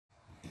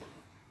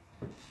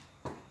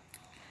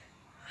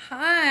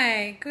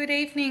Hi, good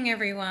evening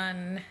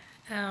everyone.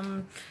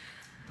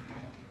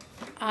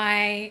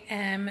 I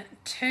am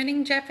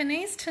turning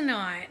Japanese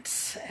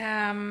tonight.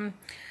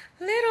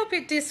 Little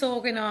bit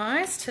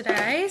disorganized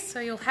today, so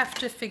you'll have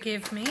to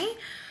forgive me.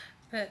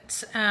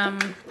 But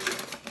I've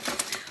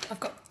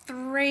got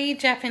 3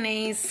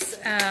 Japanese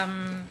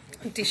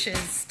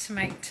dishes to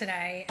make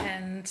today,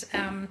 and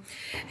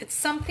it's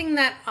something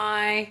that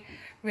I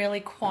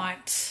really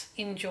quite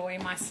enjoy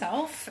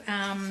myself.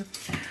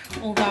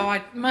 Although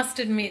I must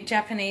admit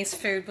Japanese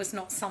food was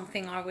not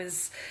something I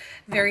was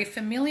very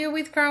familiar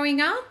with growing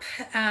up.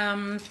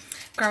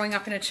 Growing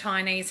up in a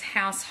Chinese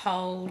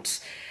household,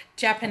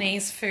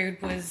 Japanese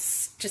food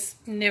was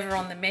just never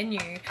on the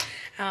menu.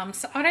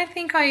 So I don't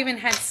think I even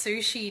had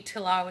sushi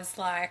till I was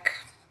like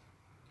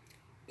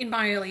in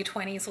my early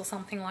 20s or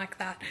something like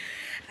that.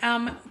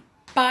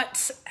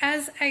 But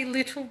as a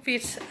little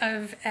bit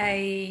of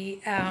a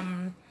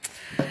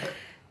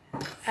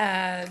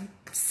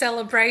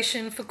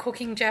celebration for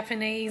cooking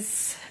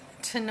Japanese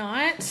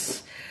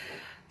tonight,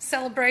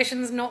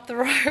 celebration's not the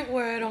right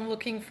word I'm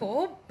looking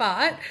for,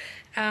 but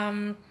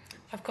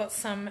I've got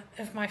some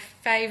of my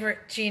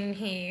favourite gin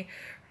here,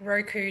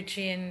 Roku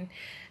gin.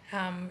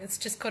 It's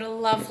just got a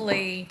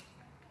lovely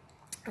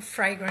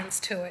fragrance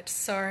to it,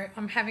 so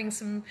I'm having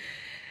some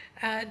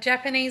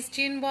Japanese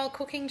gin while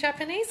cooking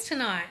Japanese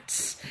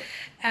tonight.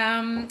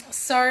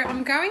 So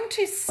I'm going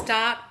to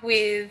start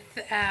with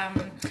a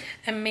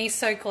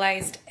miso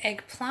glazed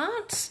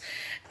eggplant.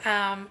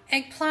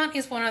 Eggplant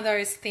is one of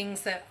those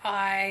things that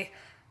I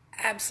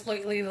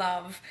absolutely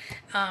love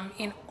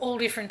in all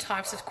different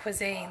types of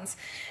cuisines,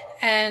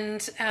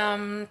 and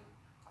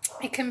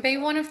it can be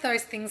one of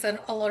those things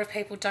that a lot of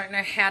people don't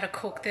know how to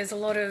cook. There's a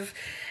lot of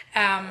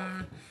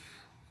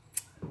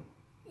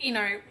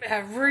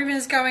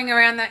rumours going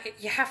around that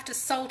you have to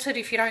salt it.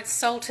 If you don't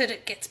salt it,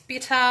 it gets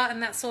bitter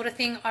and that sort of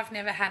thing. I've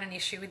never had an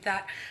issue with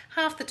that.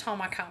 Half the time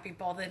I can't be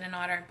bothered, and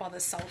I don't bother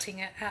salting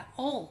it at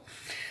all.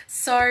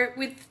 So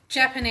with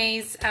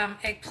Japanese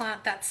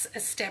eggplant, that's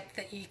a step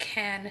that you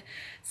can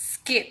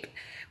skip,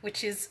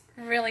 which is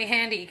really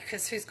handy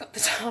because who's got the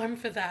time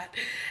for that?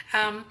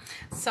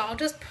 So I'll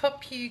just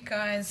pop you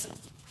guys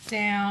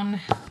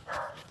down,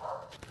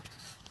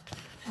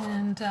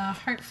 and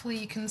hopefully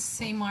you can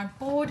see my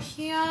board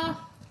here.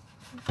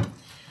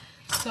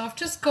 So I've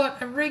just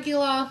got a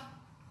regular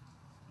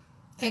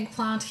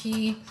eggplant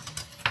here.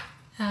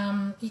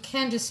 You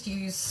can just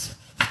use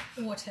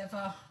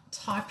whatever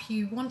type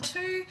you want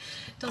to,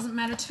 doesn't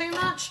matter too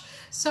much.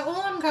 So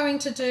all I'm going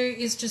to do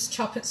is just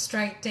chop it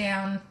straight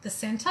down the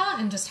center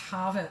and just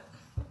halve it.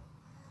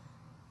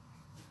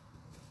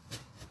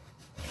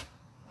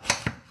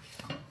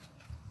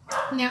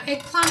 Now,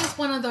 eggplant is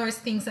one of those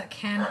things that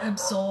can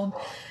absorb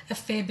a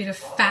fair bit of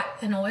fat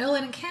and oil,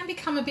 and it can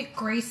become a bit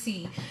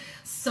greasy.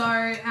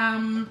 So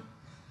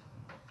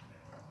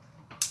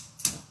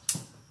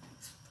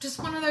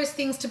just one of those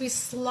things to be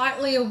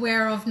slightly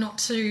aware of, not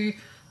to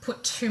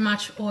put too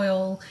much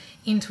oil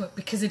into it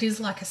because it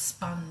is like a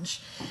sponge.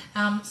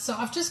 So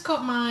I've just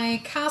got my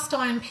cast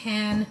iron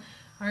pan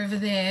over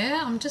there.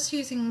 I'm just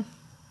using,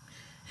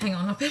 hang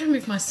on, I better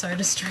move my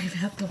soda stream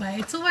out the way.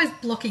 It's always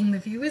blocking the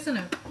view, isn't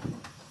it?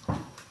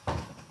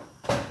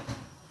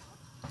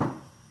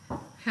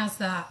 How's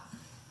that?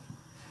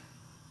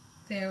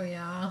 There we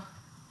are.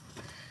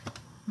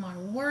 My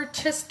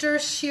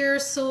Worcestershire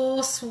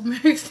sauce, we'll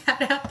move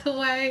that out the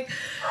way.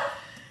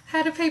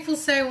 How do people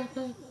say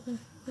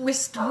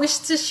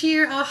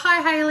Worcestershire? Oh,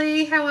 hi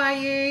Hayley, how are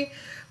you?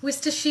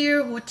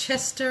 Worcestershire,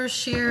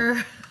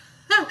 Worcestershire.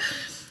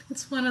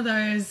 It's one of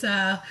those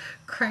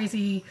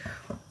crazy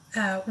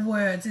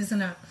words,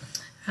 isn't it?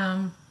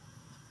 So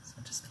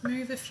just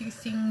move a few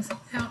things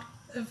out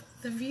of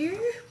the view.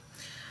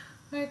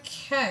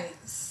 Okay,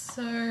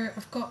 so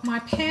I've got my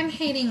pan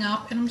heating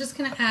up, and I'm just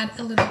going to add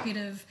a little bit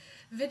of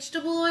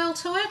vegetable oil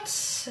to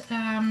it.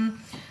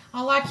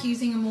 I like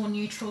using a more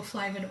neutral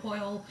flavoured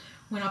oil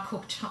when I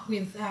cook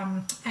with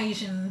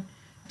Asian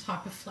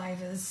type of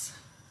flavours.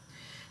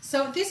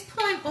 So at this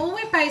point, all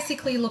we're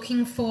basically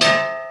looking for,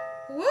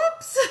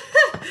 whoops,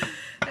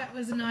 that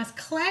was a nice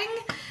clang,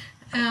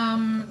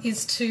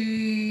 is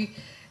to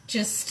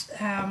just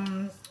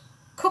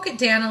cook it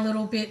down a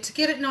little bit to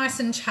get it nice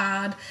and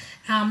charred.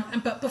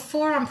 But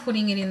before I'm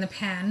putting it in the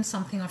pan,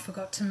 something I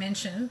forgot to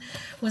mention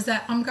was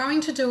that I'm going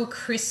to do a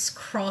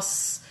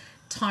crisscross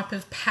type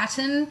of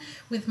pattern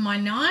with my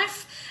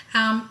knife.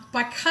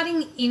 By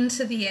cutting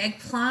into the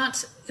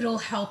eggplant, it'll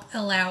help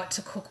allow it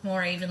to cook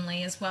more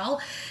evenly as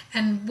well.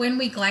 And when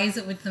we glaze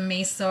it with the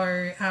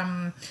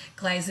miso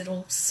glaze,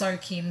 it'll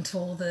soak into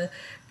all the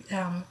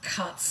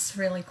cuts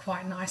really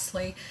quite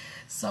nicely.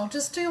 So I'll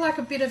just do like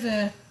a bit of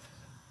a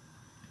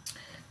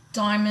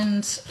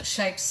diamond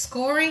shaped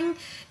scoring.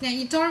 Now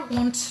you don't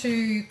want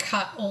to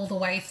cut all the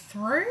way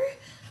through.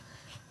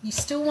 You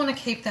still want to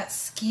keep that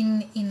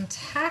skin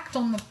intact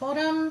on the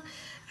bottom,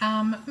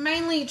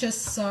 mainly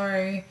just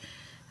so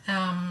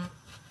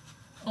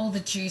all the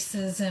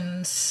juices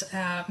and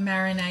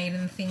marinade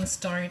and things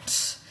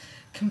don't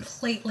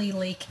completely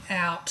leak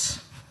out.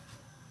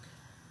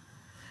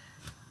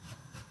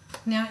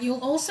 Now you'll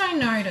also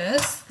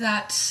notice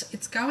that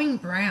it's going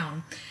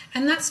brown,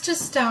 and that's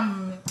just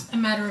a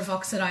matter of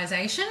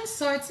oxidization,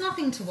 so it's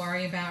nothing to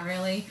worry about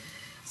really.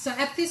 So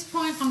at this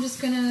point I'm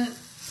just going to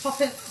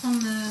pop it on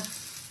the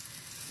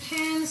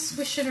pan,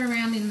 swish it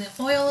around in the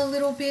oil a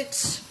little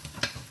bit,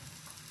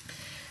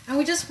 and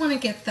we just want to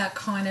get that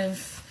kind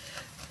of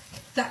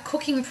that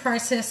cooking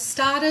process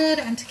started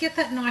and to get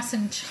that nice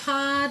and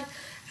charred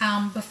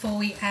before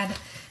we add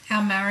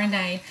our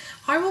marinade.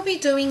 I will be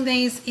doing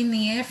these in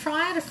the air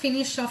fryer to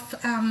finish off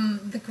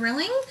the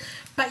grilling,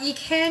 but you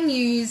can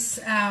use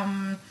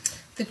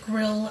the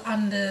grill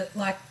under,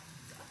 like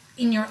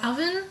in your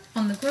oven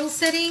on the grill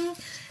setting,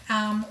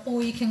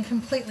 or you can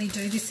completely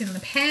do this in the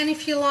pan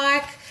if you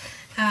like.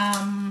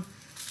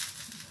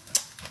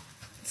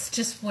 It's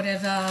just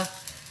whatever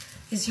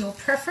is your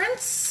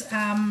preference.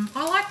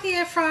 I like the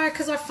air fryer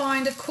because I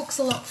find it cooks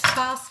a lot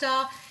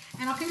faster,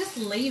 and I can just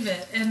leave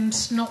it and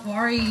not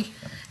worry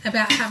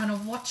about having to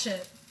watch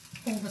it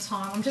all the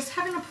time. I'm just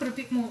having to put a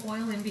bit more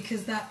oil in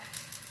because that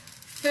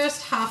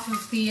first half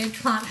of the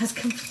eggplant has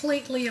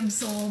completely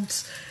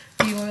absorbed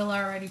the oil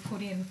I already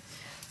put in.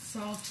 So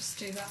I'll just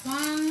do that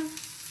one.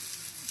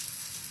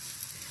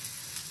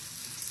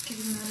 Just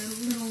giving that a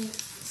little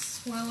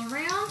swirl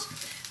around.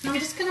 And I'm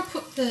just going to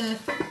put the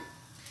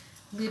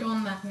lid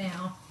on that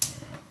now.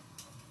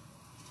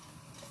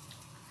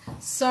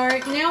 So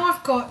now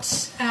I've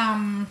got,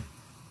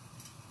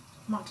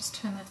 might just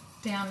turn that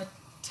down a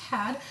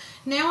tad.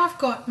 Now I've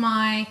got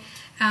my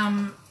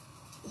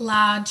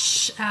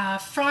large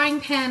frying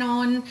pan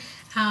on.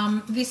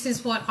 This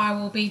is what I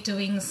will be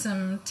doing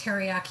some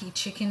teriyaki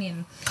chicken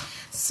in.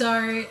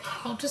 So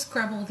I'll just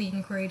grab all the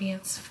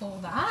ingredients for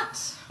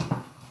that,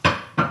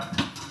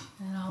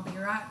 and I'll be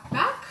right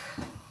back.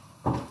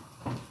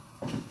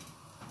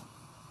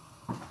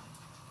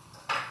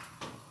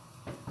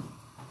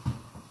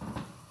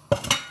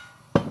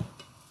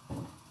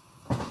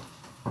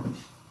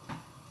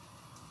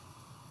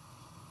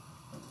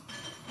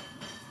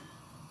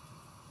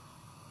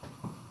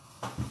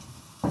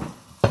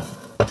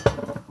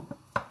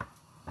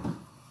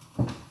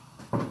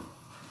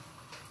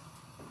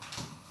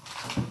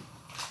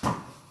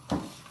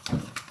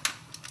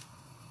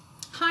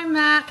 Hi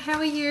Matt, how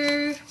are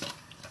you?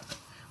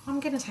 I'm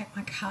going to take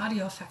my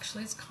cardi off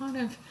actually. It's kind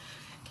of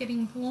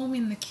getting warm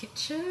in the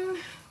kitchen,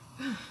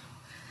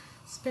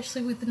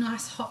 especially with the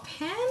nice hot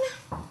pan.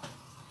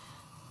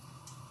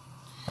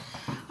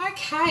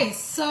 Okay,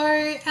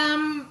 so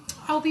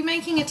I'll be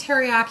making a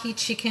teriyaki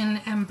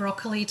chicken and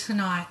broccoli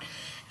tonight.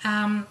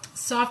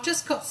 So I've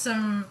just got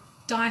some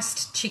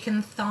diced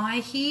chicken thigh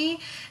here.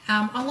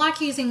 I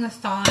like using the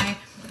thigh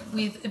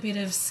with a bit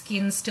of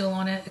skin still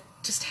on it. It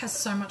just has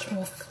so much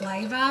more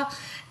flavour,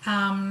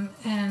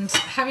 and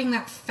having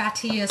that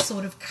fattier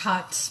sort of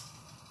cut,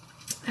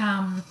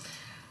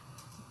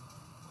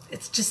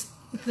 it's just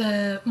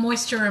the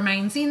moisture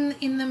remains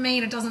in the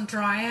meat. It doesn't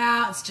dry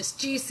out. It's just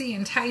juicy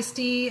and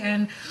tasty,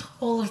 and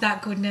all of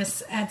that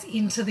goodness adds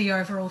into the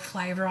overall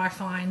flavour, I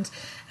find.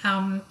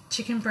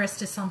 Chicken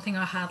breast is something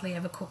I hardly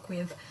ever cook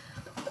with.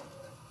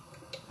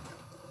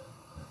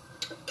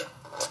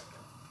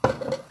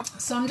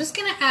 So I'm just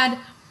going to add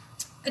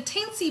a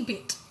teensy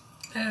bit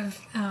of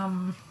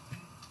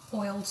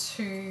oil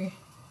to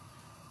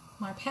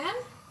my pan.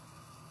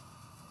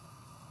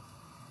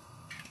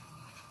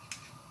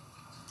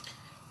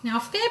 Now a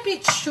fair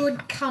bit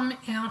should come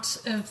out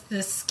of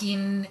the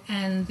skin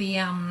and the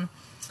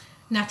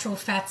natural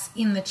fats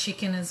in the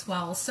chicken as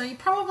well, so you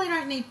probably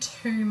don't need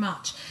too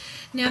much.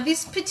 Now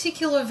this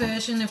particular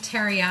version of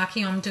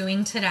teriyaki I'm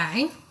doing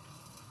today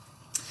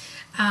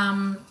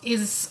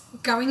is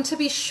going to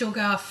be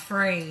sugar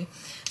free.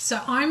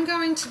 So I'm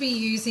going to be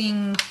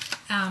using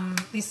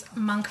this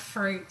monk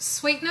fruit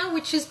sweetener,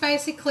 which is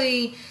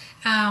basically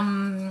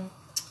I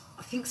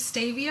think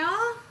stevia,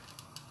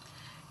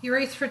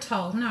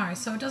 erythritol. No,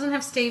 so it doesn't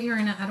have stevia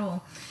in it at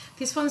all.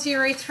 This one's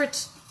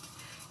erythritol.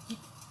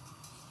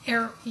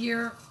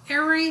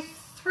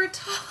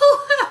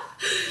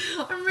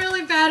 I'm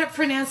really bad at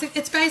pronouncing.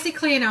 It's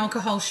basically an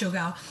alcohol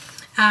sugar,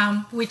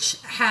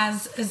 which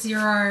has a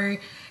 0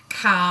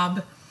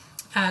 carb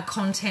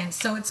content,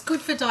 so it's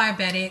good for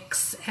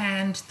diabetics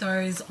and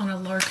those on a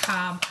low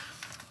carb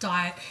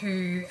diet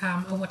who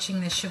are watching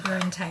their sugar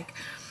intake.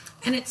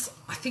 And I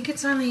think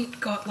it's only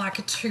got like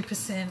a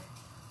 2%,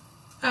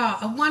 a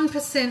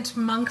 1%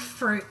 monk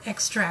fruit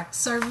extract.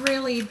 So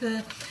really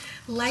the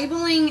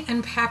labeling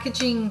and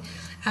packaging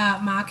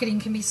marketing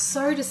can be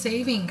so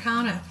deceiving,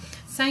 can't it?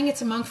 Saying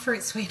it's a monk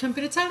fruit sweetener,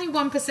 but it's only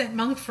 1%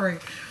 monk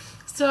fruit.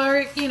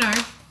 So, you know,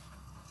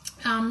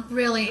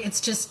 really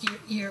it's just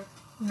your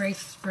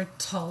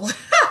erythritol,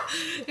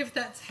 if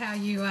that's how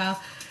you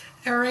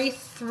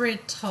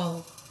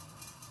erythritol.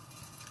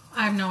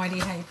 I have no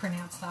idea how you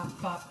pronounce that,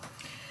 but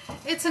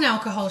it's an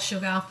alcohol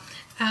sugar.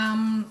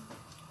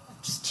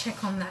 Just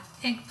check on that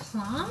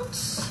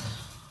eggplant.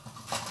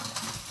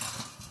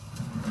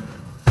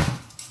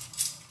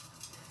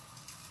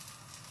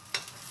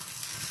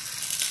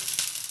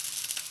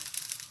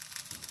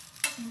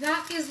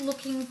 That is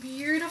looking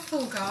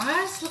beautiful,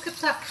 guys. Look at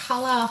that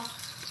colour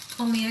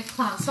on the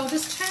eggplant. So I'll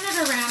just turn it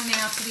around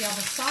now to the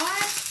other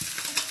side,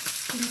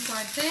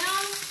 inside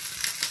down.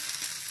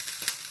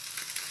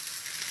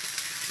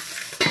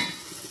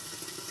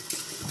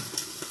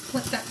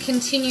 Let that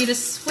continue to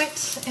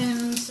sweat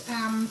and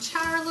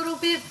char a little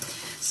bit.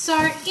 So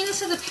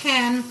into the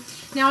pan.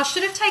 Now I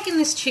should have taken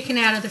this chicken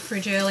out of the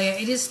fridge earlier.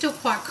 It is still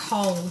quite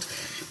cold.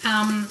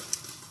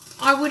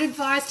 I would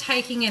advise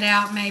taking it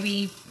out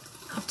maybe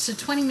up to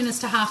 20 minutes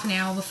to half an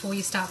hour before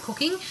you start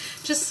cooking,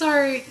 just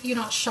so you're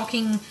not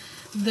shocking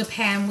the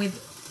pan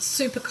with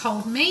super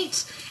cold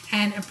meat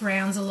and it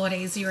browns a lot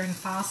easier and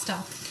faster.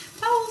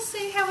 But we'll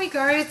see how we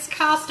go. It's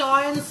cast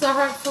iron, so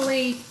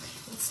hopefully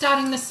it's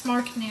starting to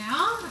smoke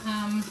now.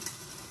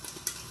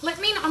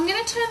 I'm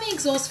going to turn the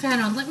exhaust fan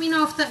on. Let me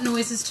know if that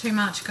noise is too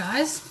much,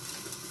 guys.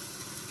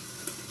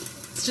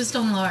 It's just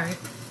on low.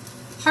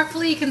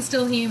 Hopefully you can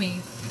still hear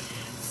me.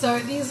 So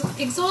the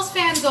exhaust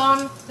fan's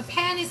on, the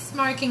pan is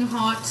smoking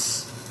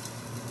hot.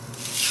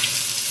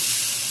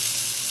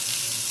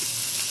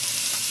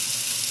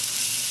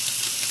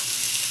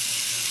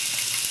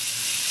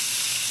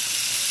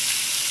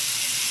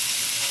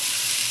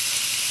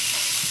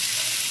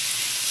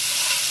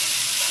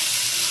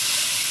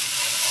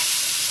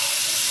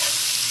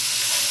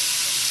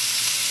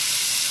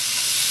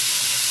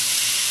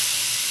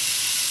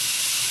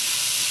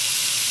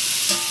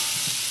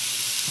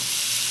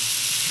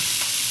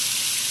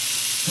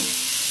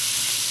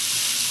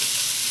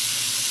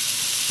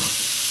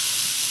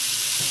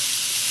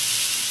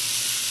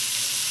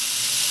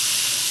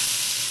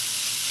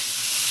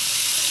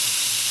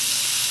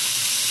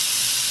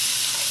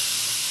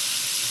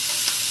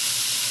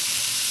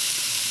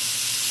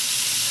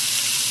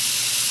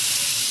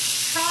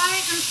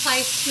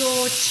 Place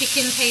your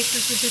chicken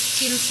pieces with the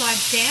skin side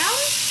down,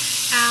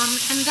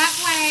 and that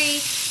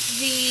way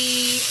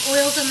the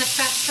oils and the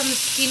fats from the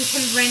skin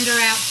can render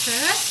out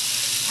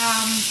first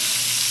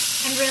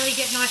and really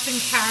get nice and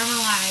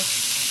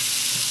caramelized.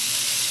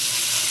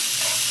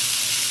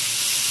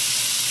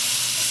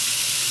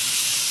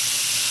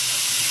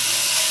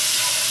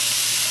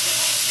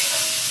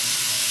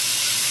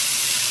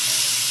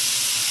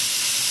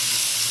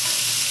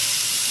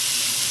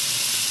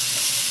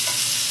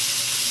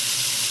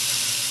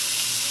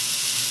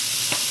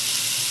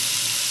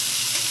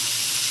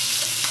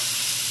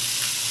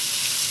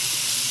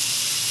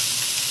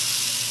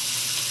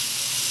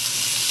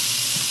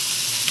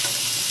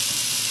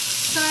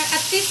 So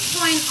at this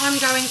point, I'm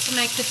going to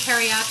make the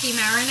teriyaki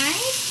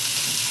marinade.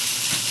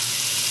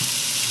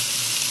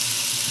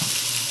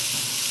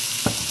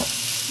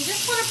 You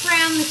just want to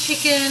brown the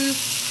chicken,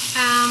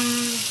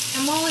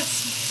 and while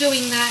it's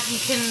doing that, you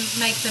can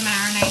make the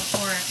marinade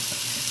for it.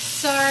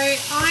 So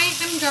I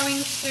am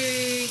going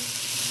to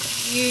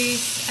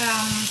use,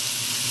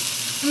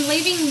 I'm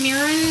leaving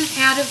mirin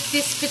out of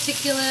this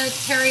particular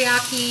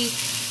teriyaki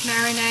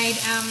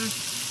marinade,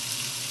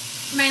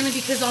 mainly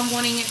because I'm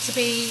wanting it to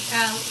be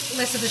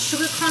less of a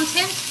sugar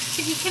content,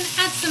 but you can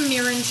add some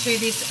mirin to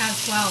this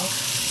as well.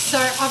 So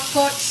I've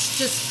got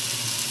just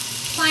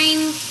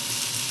plain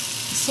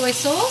soy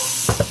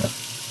sauce,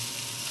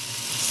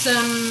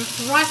 some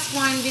rice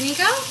wine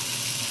vinegar,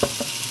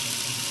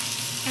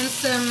 and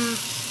some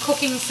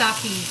cooking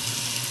sake.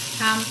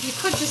 You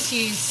could just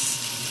use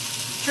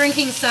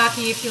drinking sake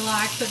if you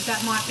like, but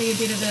that might be a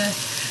bit of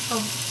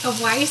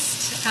a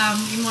waste.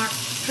 You might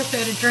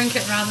prefer to drink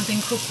it rather than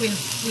cook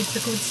with the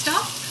good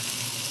stuff.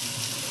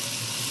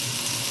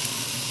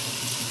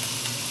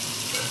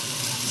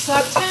 So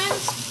I've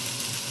turned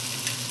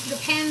the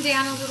pan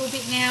down a little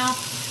bit now,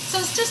 so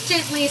it's just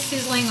gently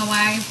sizzling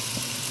away.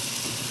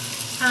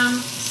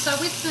 So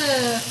with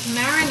the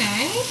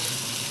marinade,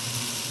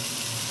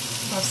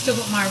 I've still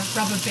got my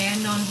rubber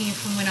band on here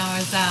from when I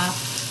was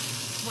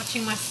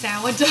watching my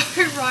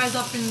sourdough rise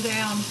up and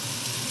down.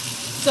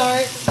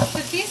 So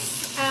for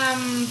this,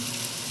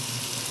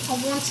 I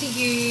want to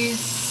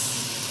use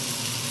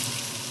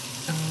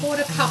a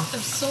 1/4 cup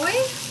of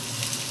soy.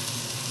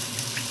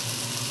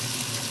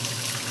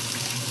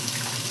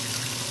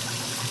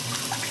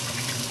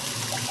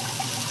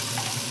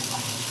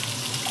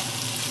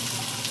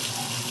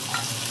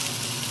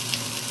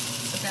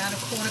 It's about a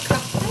 1/4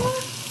 cup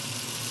there.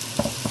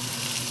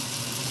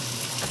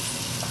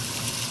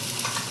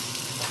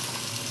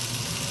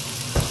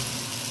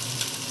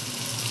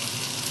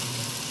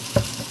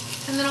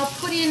 And then I'll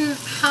put in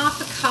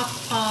 1/2 cup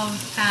of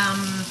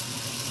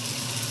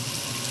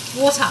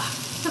water.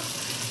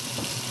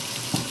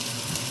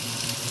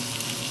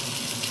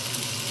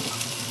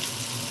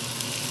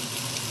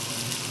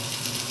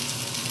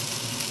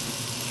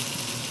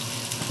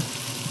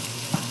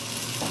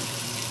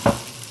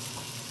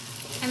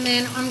 And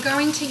then I'm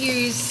going to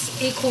use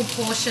equal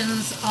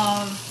portions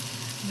of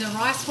the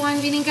rice wine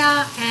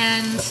vinegar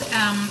and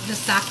the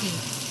sake.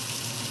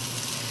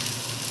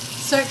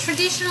 So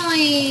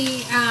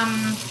traditionally,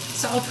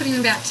 so I'll put in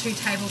about 2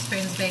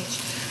 tablespoons of each.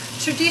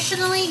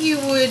 Traditionally, you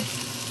would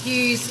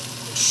use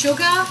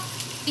sugar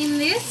in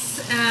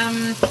this,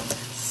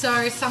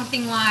 so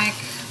something like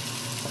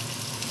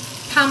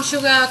palm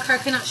sugar,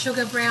 coconut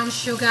sugar, brown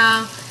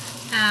sugar,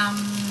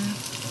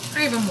 or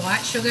even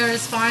white sugar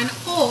is fine.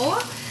 Or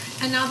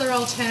another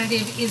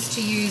alternative is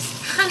to use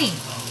honey.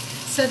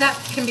 So that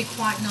can be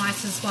quite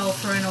nice as well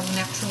for an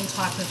all-natural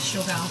type of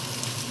sugar.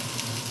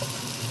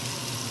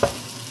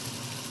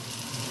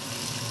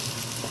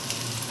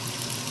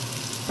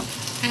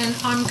 And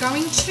I'm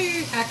going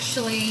to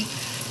actually,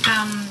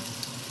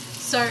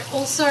 so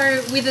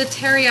also with a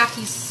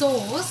teriyaki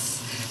sauce,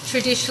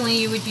 traditionally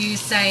you would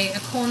use, say, a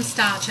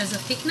cornstarch as a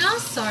thickener,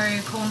 so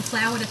corn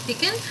flour to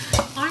thicken.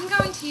 I'm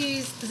going to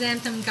use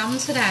xanthan gum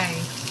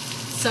today.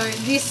 So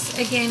this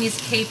again is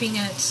keeping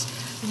it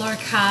low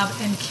carb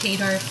and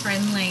keto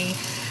friendly,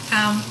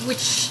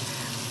 which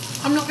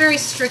I'm not very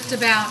strict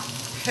about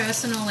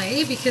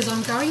personally because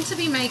I'm going to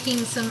be making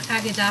some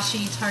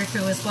agadashi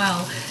tofu as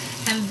well,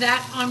 and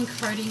that I'm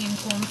coating in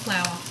corn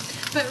flour.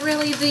 But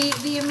really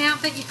the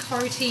amount that you're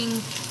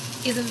coating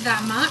isn't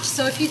that much.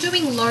 So if you're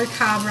doing low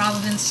carb rather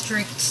than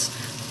strict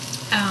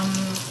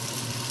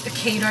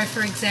keto,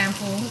 for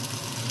example,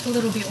 a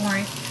little bit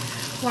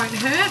won't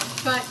hurt,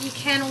 but you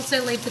can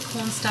also leave the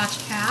cornstarch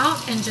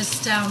out and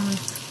just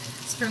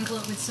sprinkle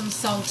it with some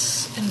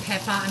salt and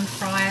pepper and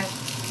fry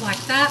it like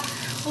that.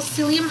 Or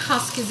psyllium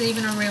husk is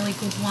even a really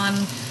good one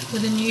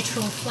with a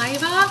neutral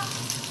flavour,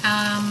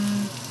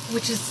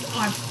 which is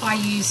I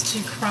use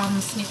to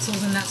crumb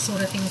schnitzels and that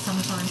sort of thing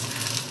sometimes.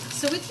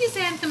 So with your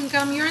xanthan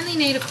gum, you only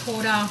need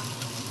 1/4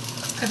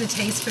 of a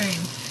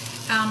teaspoon.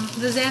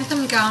 The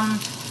xanthan gum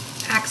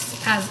acts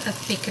as a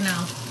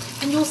thickener,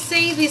 and you'll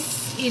see this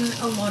in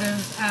a lot of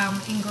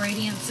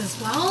ingredients as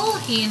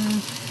well,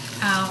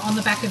 on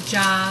the back of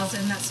jars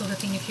and that sort of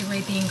thing. If you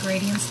read the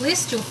ingredients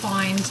list, you'll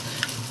find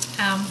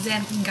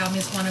xanthan gum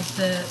is one of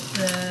the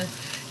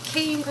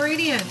key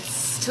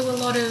ingredients to a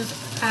lot of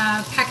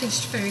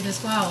packaged food as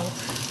well.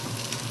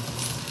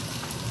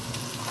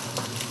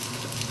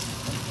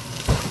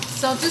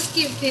 So I'll just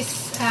give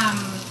this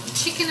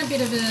chicken a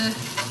bit of a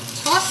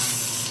toss.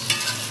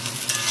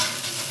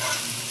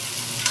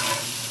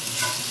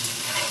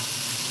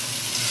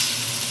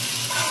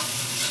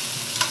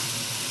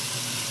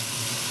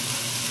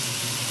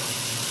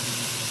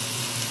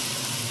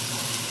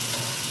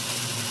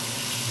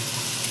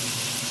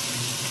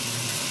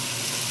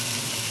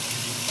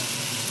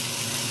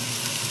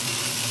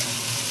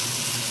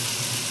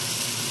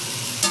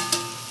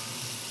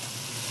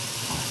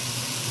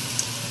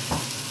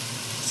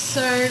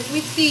 So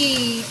with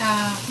the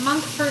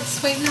monk fruit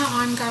sweetener,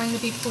 I'm going to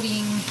be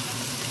putting,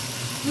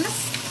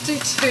 let's do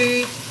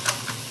two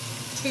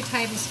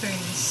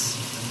tablespoons.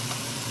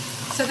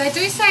 So they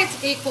do say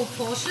it's equal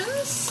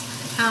portions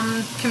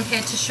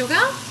compared to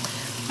sugar,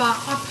 but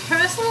I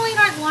personally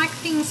don't like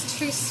things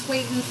too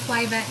sweet in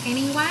flavour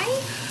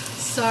anyway.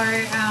 So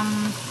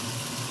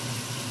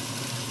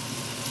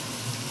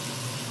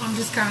I'm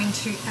just going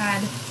to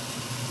add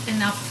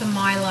enough for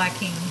my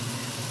liking.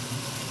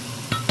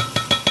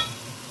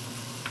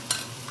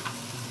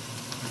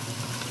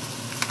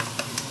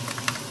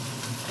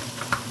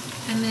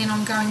 And then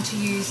I'm going to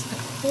use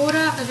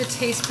 1/4 of a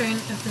teaspoon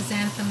of the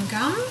xanthan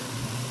gum.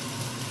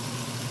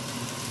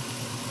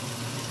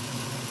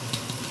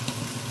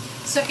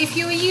 So if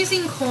you were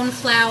using corn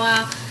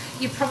flour,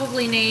 you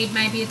probably need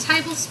maybe a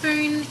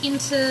tablespoon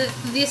into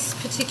this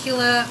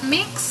particular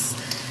mix.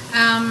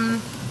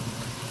 And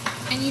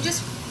you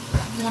just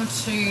want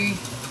to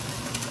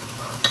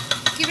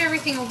give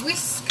everything a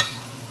whisk.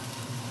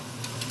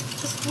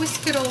 Just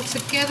whisk it all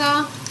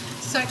together.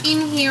 So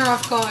in here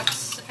I've got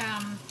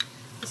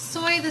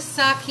soy, the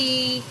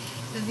sake,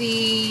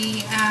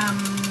 the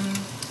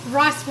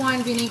rice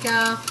wine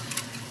vinegar,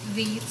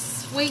 the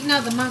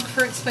sweetener, the monk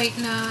fruit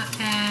sweetener,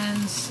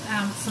 and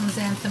some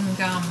xanthan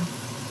gum,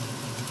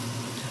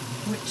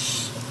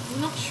 which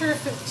I'm not sure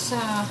if it's,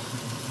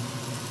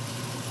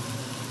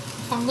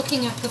 if I'm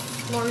looking at the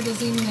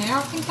floaters in there,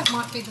 I think that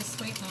might be the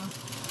sweetener.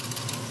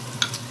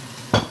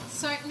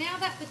 So now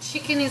that the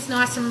chicken is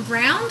nice and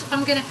browned,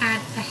 I'm going to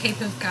add a heap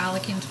of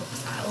garlic into it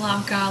because I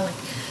love garlic.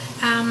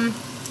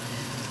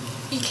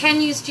 You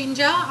can use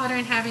ginger. I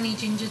don't have any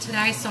ginger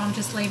today, so I'm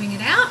just leaving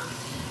it out.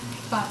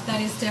 But that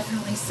is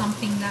definitely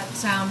something that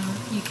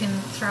you can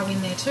throw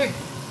in there too.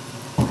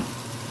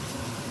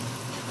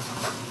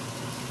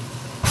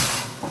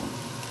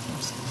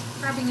 Just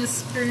grabbing a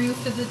spoon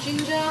for the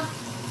ginger.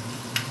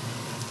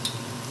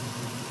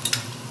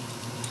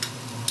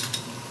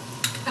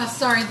 Oh,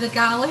 sorry, the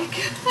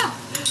garlic.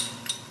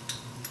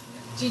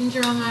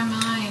 Ginger on my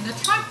mind. I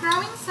tried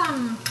growing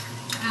some.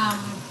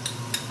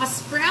 I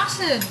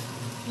sprouted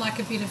like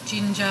a bit of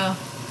ginger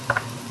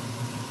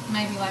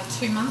maybe like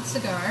 2 months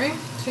ago,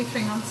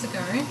 2-3 months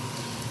ago,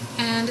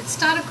 and it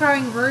started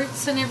growing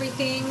roots and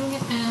everything,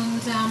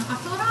 and I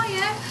thought, oh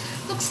yeah,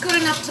 looks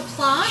good enough to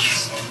plant.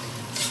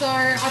 So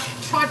I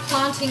tried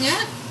planting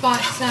it,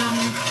 but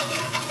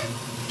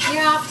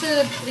yeah,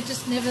 after it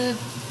just never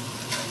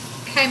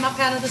came up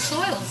out of the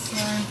soil. So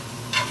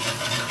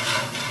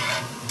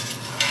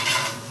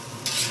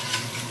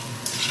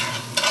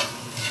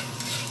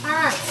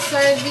alright, so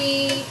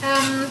the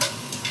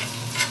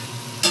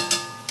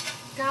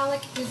garlic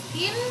garlic is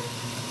in.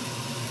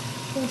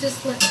 We'll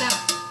just let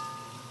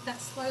that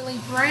slowly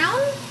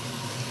brown.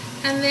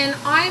 And then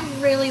I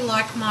really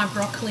like my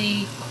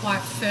broccoli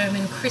quite firm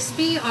and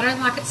crispy. I don't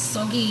like it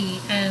soggy.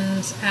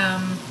 And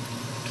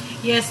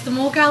yes, the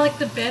more garlic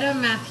the better,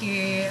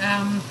 Matthew.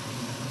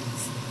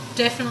 It's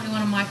definitely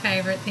one of my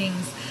favourite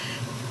things.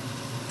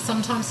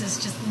 Sometimes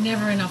there's just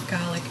never enough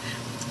garlic.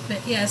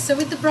 But yeah, so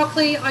with the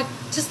broccoli, I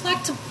just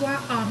like to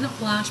not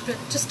blanch, but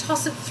just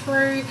toss it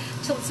through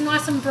till it's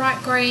nice and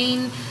bright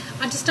green.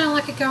 I just don't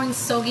like it going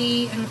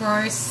soggy and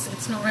gross.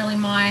 It's not really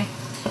my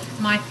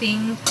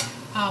thing.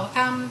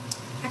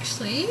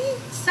 Actually,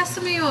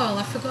 sesame oil,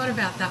 I forgot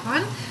about that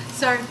one.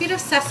 So a bit of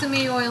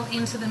sesame oil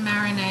into the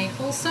marinade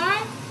also.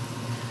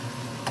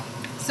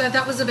 So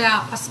that was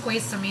about, I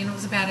squeezed some in, it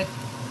was about a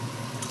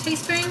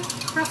teaspoon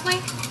roughly.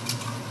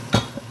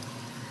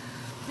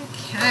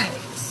 Okay,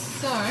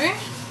 so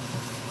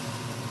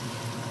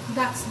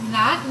that's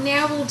that.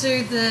 Now we'll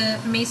do the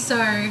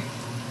miso,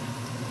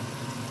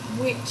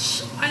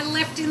 which I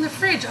left in the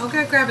fridge. I'll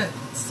go grab it.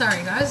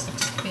 Sorry guys,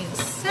 just be a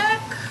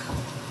sec.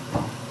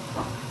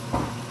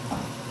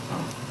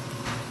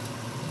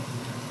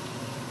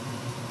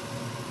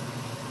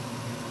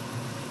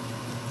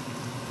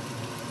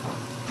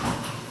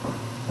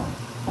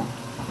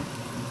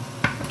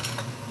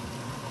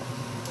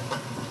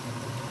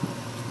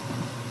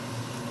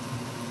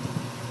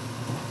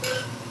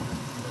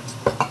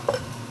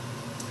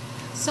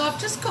 So I've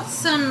just got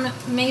some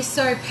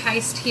miso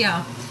paste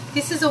here.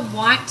 This is a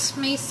white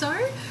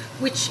miso,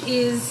 which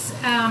is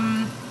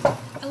a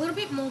little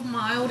bit more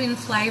mild in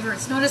flavour.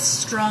 It's not as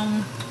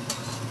strong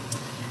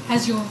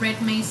as your red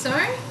miso.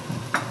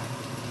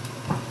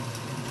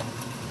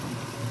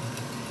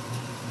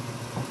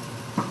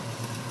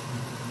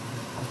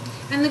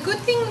 And the good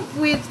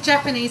thing with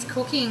Japanese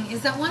cooking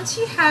is that once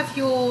you have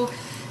your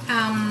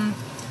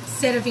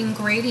set of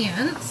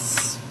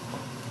ingredients,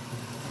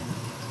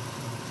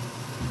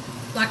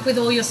 like with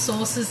all your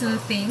sauces and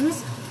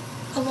things,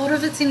 a lot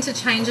of it's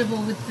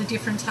interchangeable with the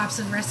different types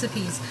of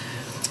recipes.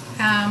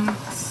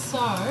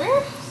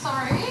 Sorry.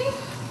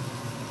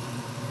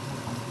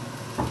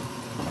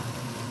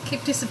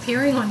 Keep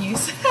disappearing on you.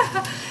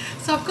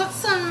 So I've got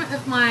some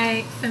of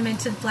my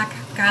fermented black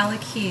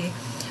garlic here,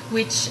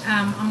 which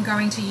I'm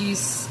going to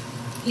use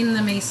in the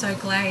miso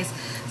glaze.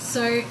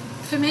 So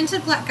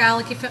fermented black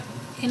garlic, if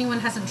anyone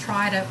hasn't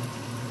tried it,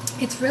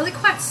 it's really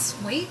quite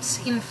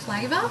sweet in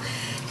flavour.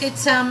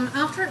 It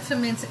after it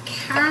ferments, it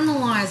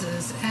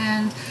caramelizes,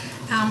 and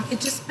it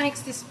just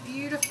makes this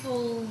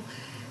beautiful,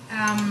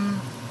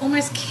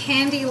 almost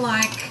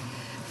candy-like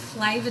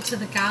flavour to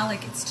the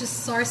garlic. It's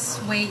just so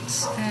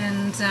sweet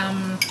and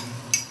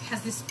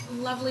has this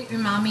lovely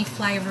umami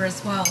flavour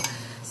as well.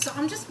 So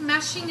I'm just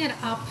mashing it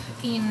up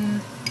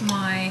in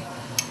my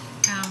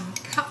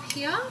cup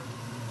here.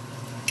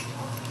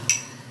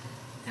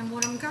 And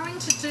what I'm going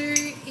to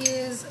do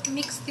is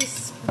mix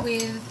this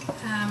with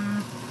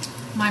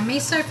my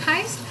miso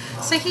paste.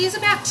 So here's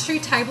about 2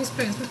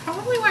 tablespoons. We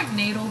probably won't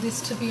need all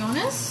this, to be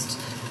honest.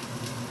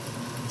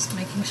 Just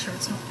making sure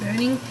it's not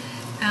burning.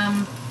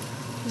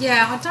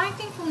 Yeah, I don't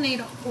think we'll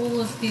need all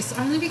of this,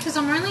 only because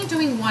I'm only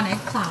doing 1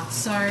 eggplant,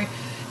 so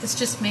it's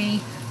just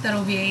me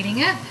that'll be eating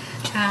it.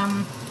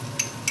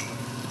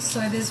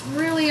 So there's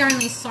really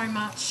only so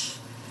much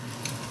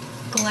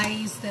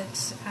glaze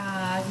that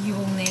you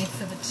will need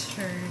for the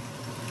 2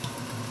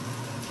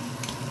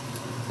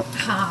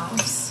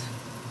 halves.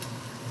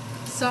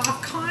 So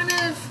I've kind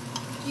of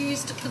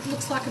used, it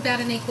looks like about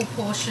an equal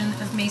portion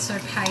of miso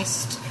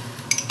paste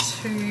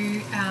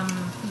to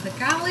the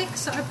garlic,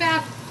 so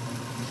about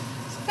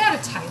a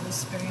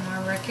tablespoon,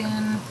 I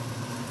reckon.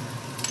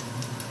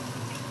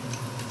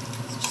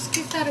 So just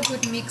give that a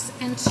good mix,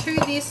 and to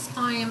this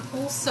I am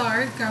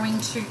also going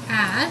to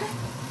add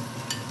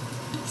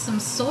some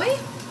soy.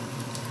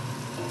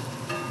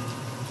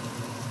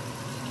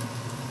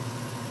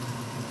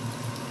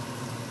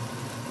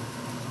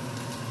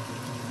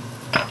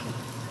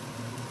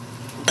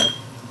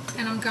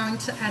 And I'm going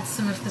to add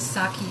some of the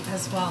sake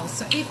as well.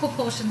 So equal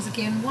portions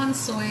again, 1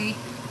 soy,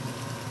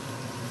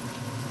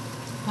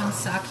 1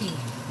 sake.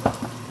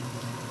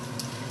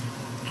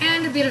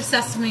 And a bit of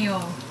sesame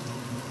oil.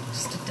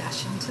 Just a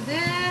dash into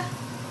there.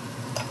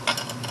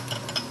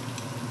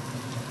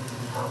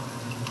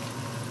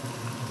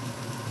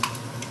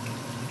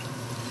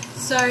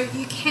 So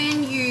you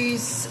can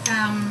use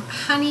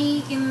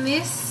honey in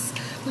this,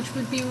 which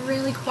would be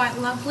really quite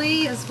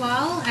lovely as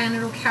well, and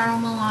it'll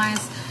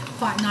caramelize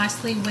quite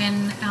nicely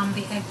when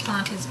the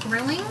eggplant is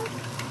grilling.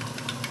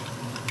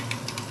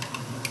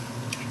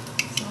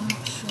 So I'm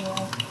not sure,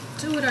 I'll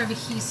do it over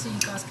here so you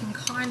guys can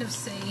kind of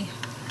see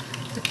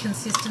the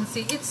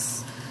consistency.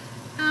 It's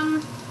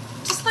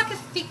just like a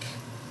thick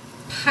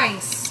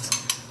paste.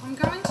 I'm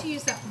going to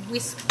use that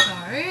whisk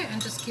though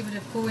and just give it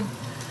a good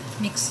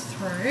mix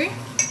through.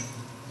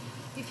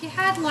 If you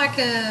had like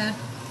a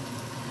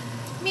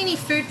mini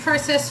food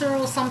processor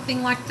or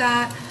something like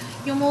that,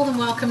 you're more than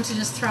welcome to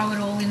just throw it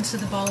all into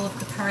the bowl of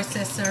the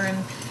processor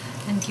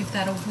and give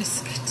that a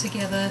whisk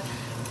together.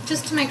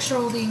 just to make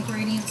sure all the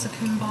ingredients are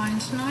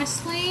combined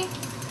nicely.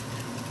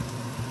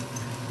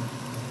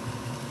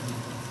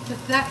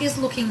 But that is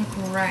looking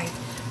great.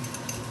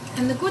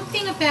 And the good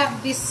thing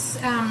about this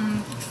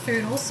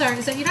food also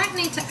is that you don't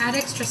need to add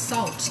extra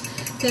salt.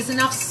 There's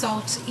enough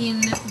salt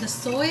in the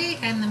soy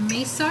and the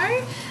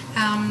miso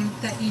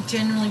that you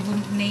generally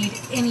wouldn't need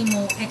any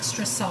more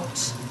extra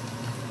salt.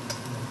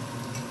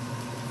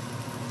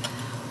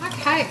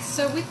 Okay,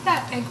 so with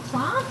that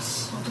eggplant,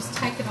 I'll just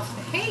take it off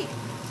the heat.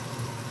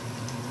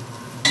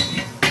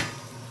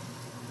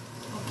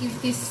 I'll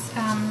give this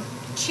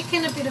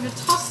chicken a bit of a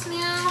toss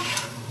now.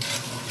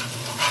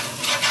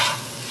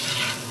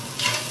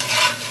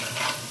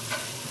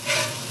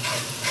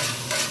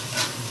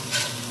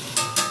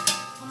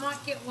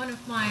 Get one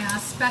of my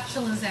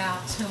spatulas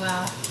out to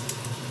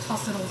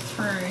toss it all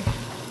through.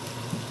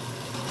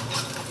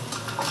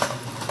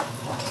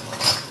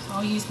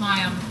 I'll use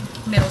my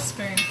metal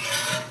spoon.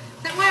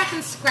 That way I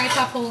can scrape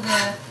up all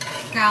the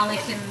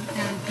garlic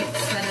and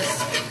bits that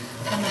is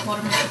on the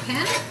bottom of the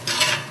pan.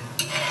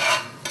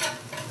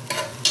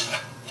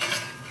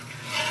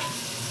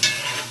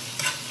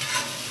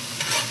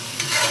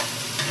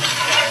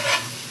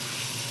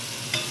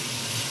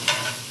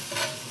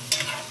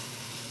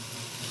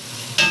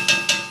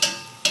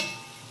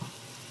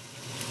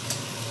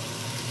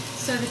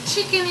 So the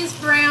chicken is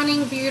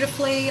browning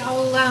beautifully.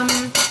 I'll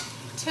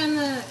turn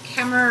the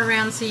camera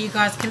around so you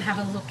guys can have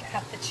a look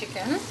at the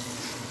chicken.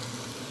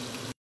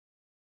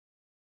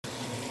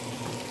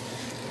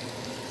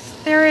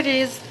 There it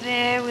is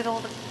there with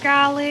all the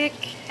garlic,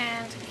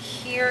 and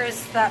here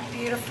is that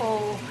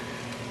beautiful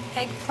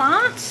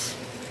eggplant.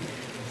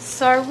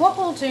 So what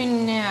we'll do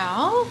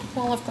now,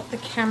 while I've got the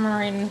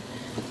camera in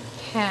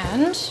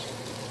hand,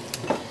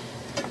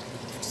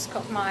 I've just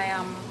got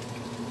my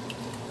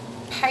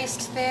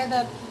paste there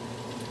that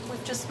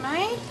we've just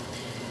made,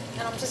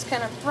 and I'm just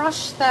going to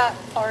brush that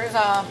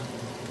over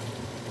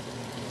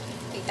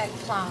the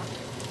eggplant.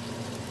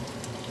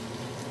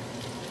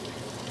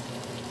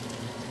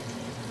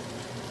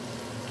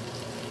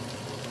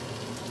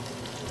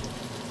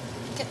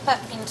 Get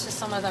that into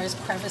some of those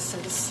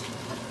crevices.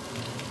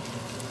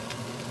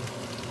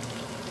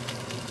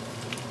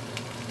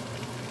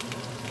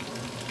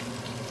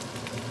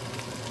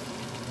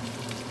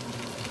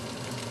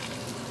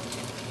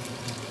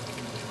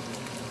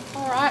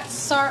 Alright,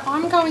 so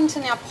I'm going to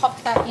now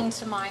pop that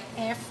into my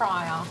air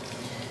fryer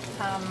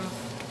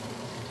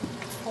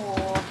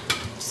for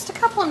just a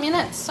couple of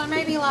minutes, so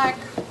maybe like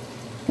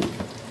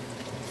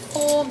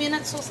 4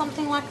 minutes or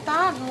something like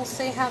that, and we'll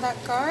see how that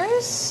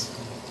goes.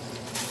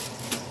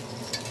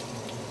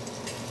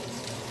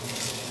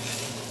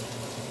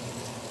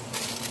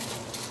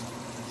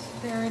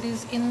 There it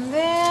is in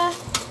there.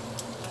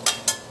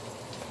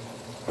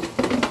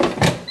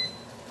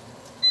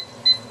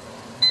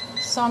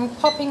 So I'm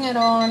popping it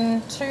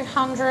on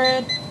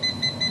 200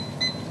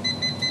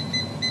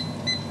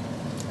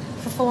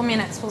 for 4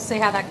 minutes. We'll see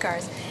how that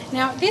goes.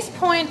 Now at this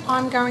point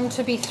I'm going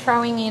to be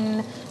throwing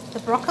in the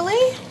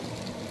broccoli.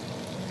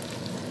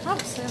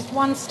 Oops, there's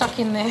one stuck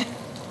in there.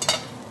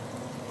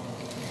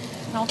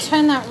 And I'll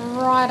turn that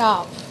right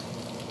up.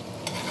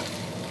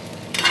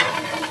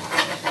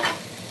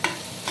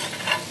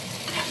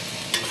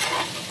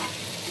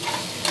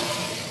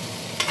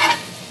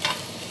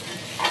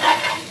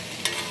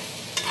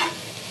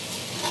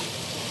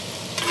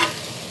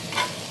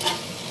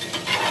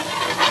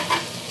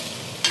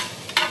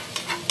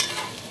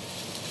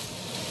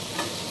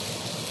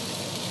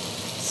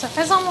 So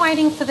as I'm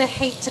waiting for the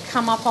heat to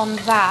come up on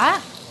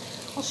that,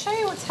 I'll show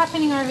you what's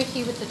happening over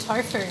here with the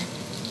tofu.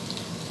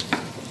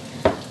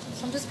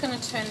 So I'm just going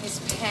to turn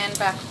this pan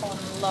back on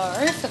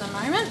low for the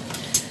moment.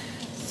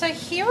 So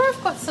here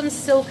I've got some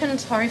silken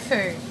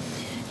tofu,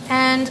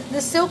 and the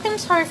silken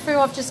tofu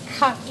I've just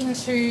cut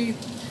into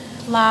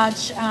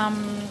large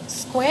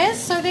squares.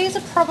 So these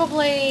are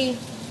probably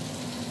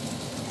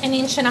 1.5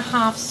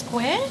 inches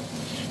square.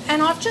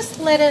 And I've just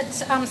let it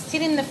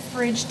sit in the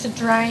fridge to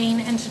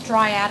drain and to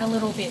dry out a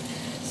little bit.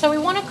 So we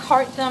want to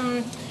coat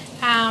them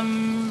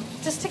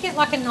just to get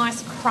like a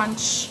nice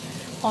crunch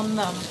on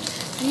them.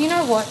 And you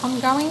know what, I'm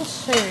going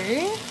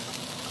to,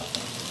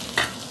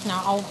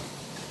 I'll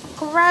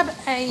grab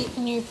a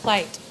new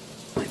plate,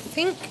 I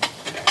think.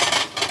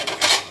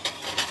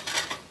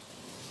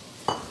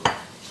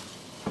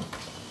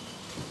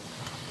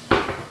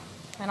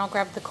 And I'll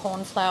grab the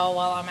corn flour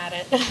while I'm at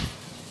it.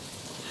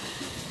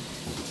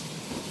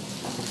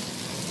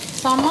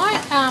 So I might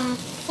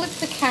flip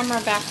the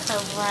camera back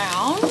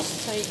around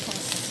so you can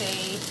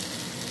see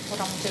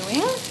what I'm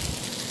doing.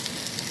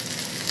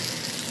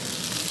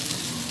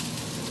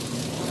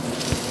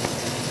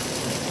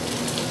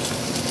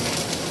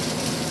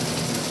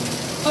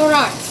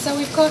 Alright, so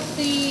we've got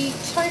the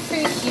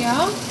tofu here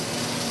on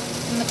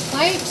the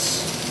plate.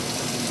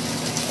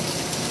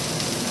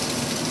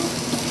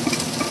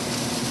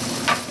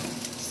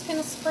 Just going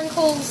to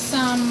sprinkle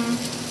some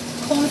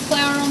corn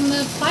flour on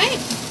the plate.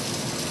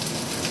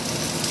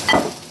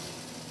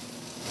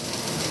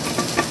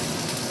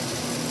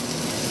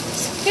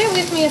 Bear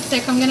with me a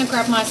sec, I'm going to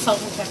grab my salt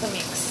and pepper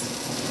mix.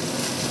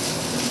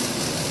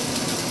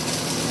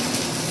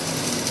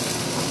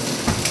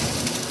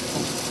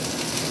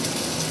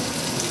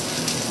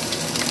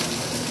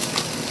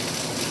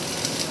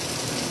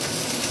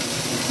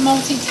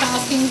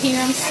 multitasking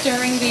here. I'm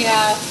stirring the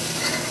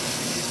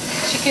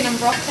chicken and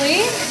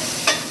broccoli.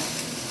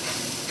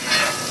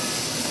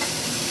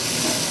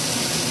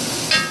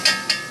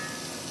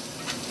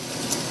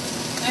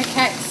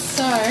 Okay,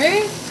 so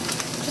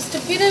just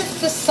a bit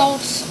of the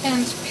salt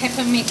and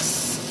pepper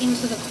mix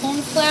into the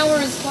corn flour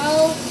as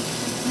well.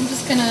 I'm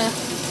just going to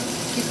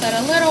give that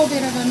a little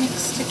bit of a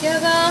mix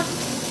together.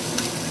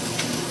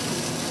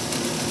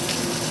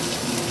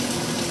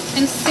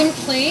 And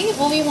simply,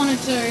 all you want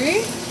to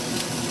do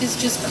is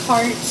just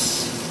coat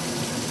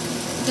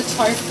the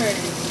tofu.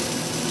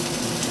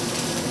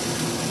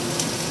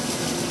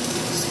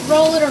 Just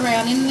roll it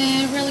around in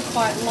there really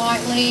quite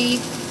lightly.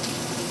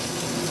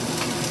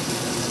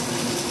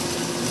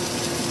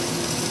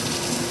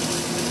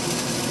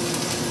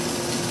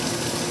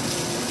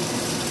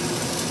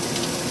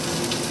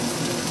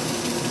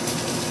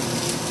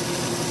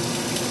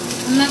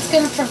 And that's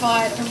going to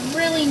provide a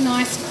really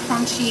nice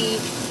crunchy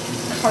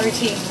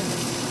coating.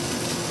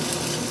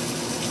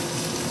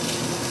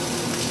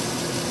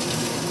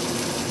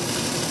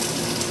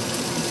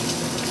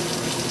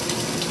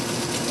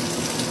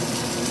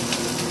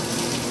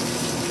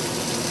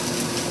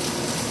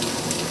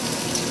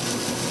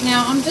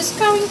 Now I'm just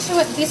going to,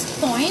 at this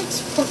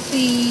point, put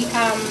the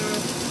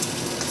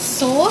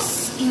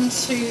sauce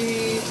into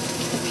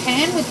the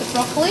pan with the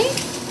broccoli.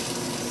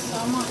 So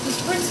I might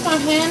just rinse my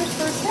hand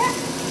for a sec.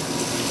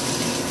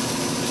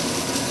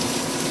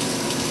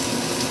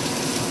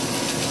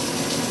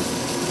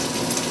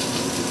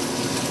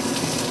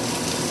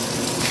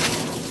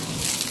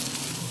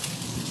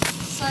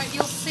 So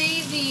you'll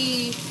see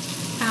the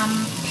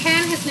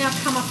pan has now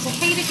come up to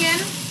heat again.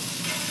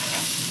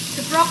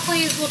 The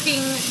broccoli is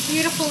looking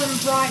beautiful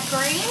and bright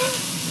green,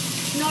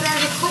 not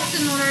overcooked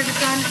and not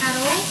overdone at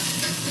all.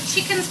 The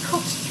chicken's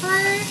cooked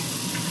through.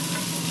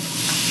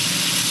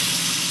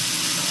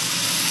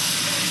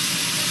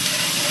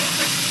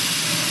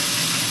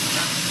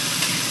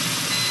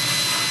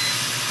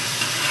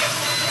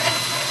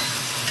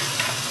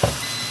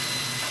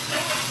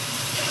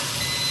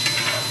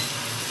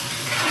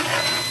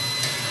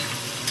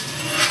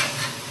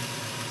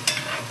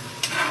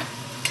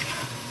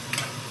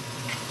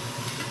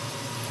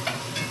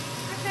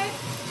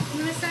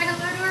 Say hello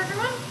to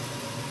everyone.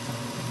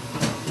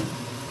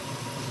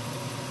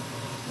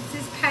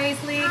 This is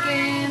Paisley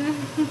again.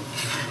 You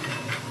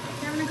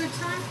having a good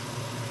time?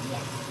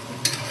 Yes.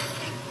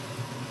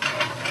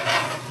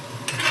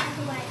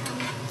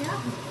 Yeah.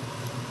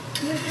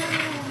 We're going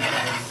to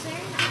go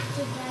soon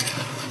after that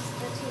fixes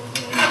the TV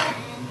and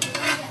we're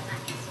going to get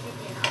Max for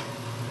dinner.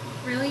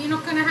 Really? You're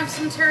not going to have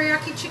some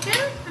teriyaki chicken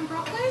and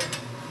broccoli?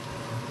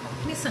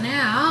 Missing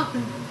out.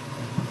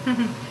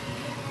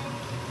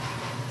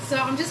 So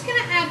I'm just going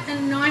to add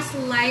a nice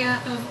layer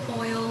of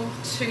oil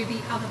to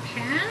the other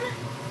pan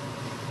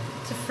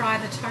to fry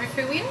the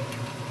tofu in.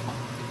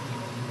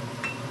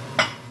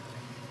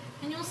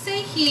 And you'll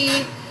see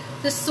here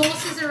the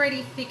sauce is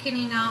already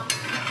thickening up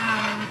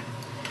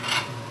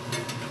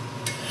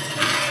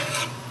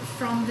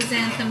from the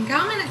xanthan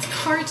gum, and it's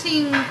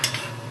coating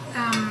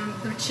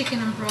the chicken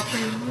and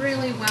broccoli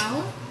really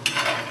well.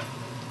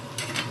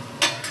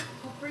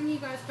 I'll bring you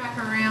guys back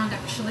around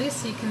actually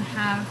so you can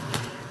have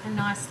a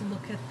nice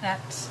look at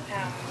that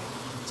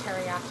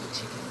teriyaki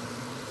chicken.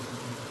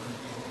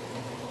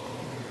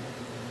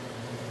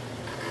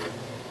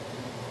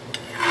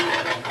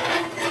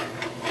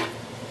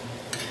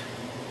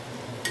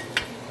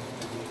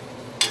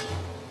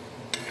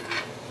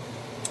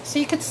 So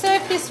you could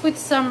serve this with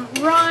some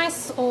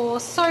rice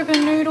or soba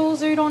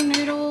noodles, udon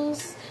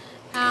noodles.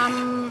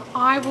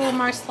 I will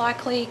most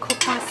likely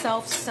cook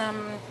myself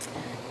some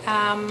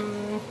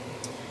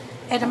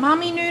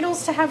edamame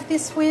noodles to have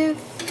this with.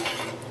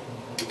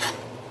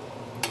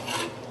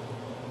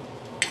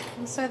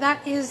 So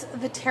that is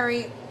the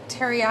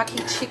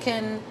teriyaki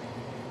chicken,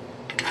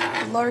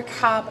 low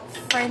carb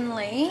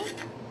friendly,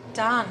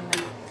 done.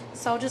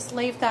 So I'll just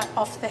leave that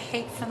off the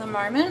heat for the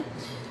moment.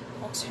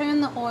 I'll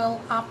turn the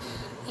oil up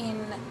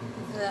in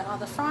the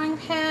other frying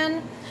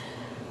pan.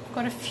 I've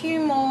got a few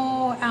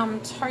more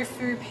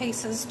tofu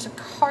pieces to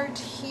coat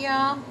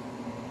here.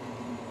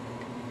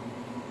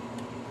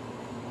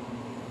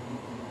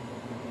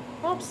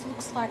 Oops,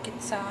 looks like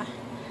it's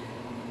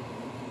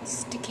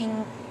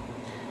sticking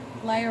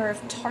layer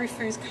of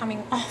tofu is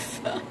coming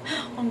off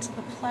onto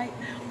the plate,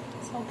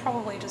 so I'll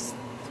probably just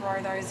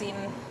throw those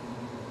in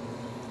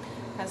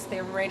as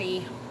they're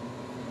ready.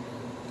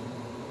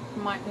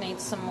 Might need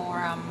some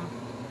more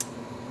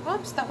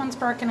oops, that one's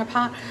broken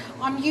apart.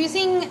 I'm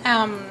using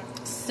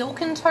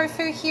silken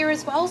tofu here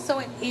as well, so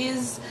it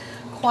is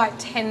quite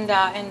tender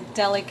and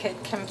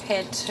delicate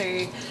compared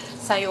to,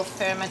 say, your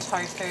firmer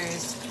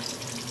tofus.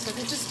 So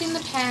they're just in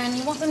the pan.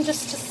 You want them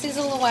just to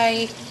sizzle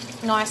away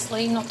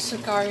nicely, not to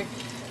go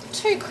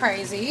too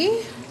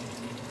crazy.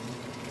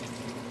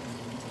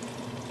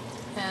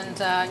 And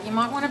you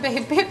might want to be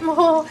a bit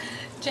more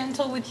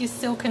gentle with your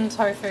silken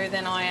tofu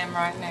than I am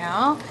right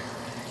now.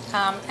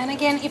 And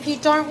again, if you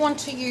don't want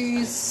to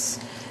use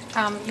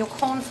your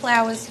corn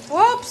flours,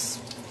 whoops,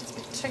 it's a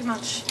bit too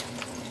much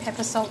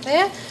pepper salt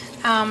there.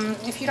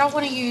 If you don't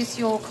want to use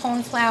your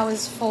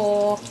cornflowers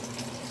for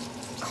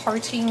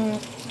coating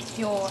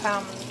your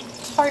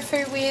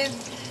tofu with,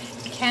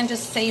 you can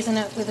just season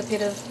it with a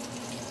bit of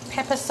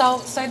pepper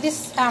salt. So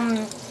this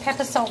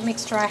pepper salt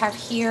mixture I have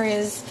here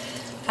is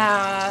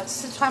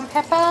Sichuan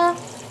pepper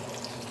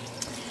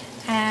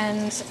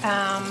and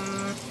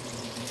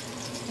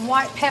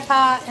white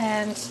pepper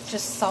and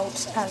just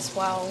salt as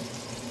well.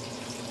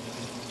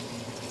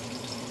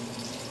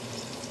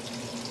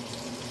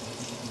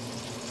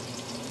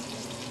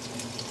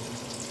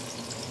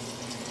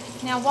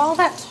 Now while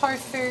that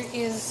tofu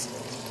is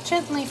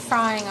gently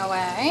frying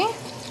away,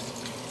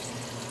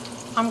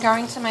 I'm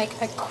going to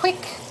make a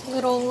quick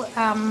little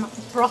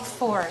broth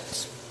for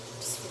it.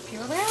 Just flip you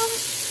around.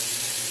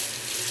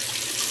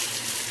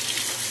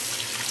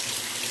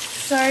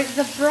 So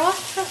the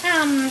broth,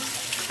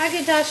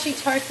 agadashi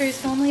tofu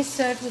is normally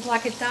served with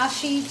like a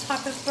dashi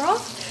type of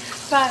broth,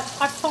 but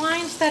I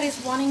find that is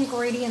one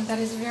ingredient that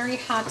is very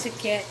hard to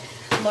get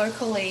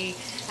locally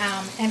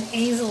and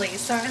easily.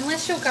 So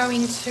unless you're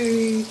going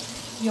to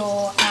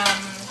your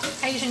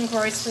Asian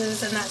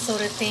grocers and that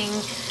sort of thing,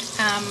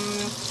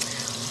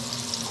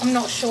 I'm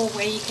not sure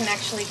where you can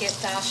actually get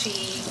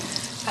dashi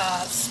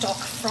stock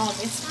from.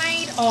 It's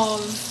made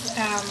of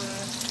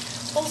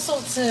all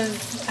sorts of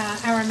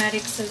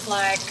aromatics of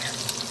like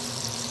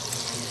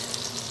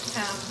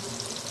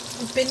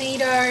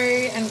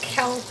bonito and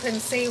kelp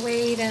and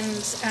seaweed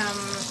and a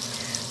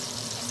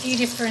few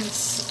different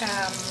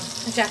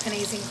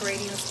Japanese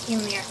ingredients in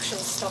the actual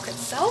stock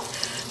itself.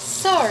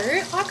 So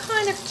I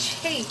kind of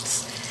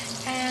cheat,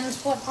 and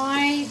what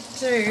I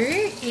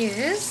do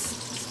is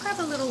just grab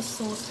a little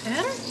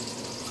saucepan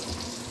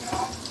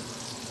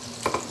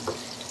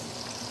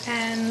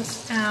and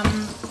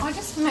I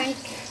just make,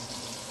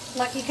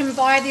 like, you can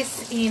buy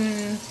this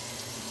in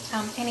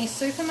any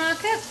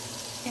supermarket,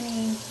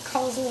 any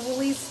Coles or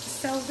Woolies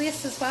sell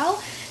this as well,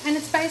 and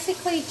it's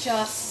basically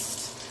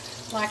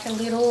just like a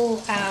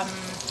little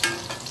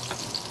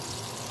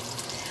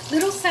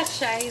little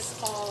sachets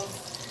of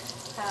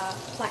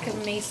like a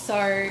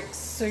miso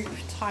soup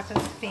type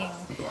of thing.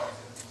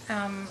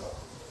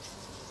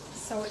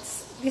 So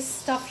it's this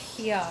stuff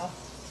here,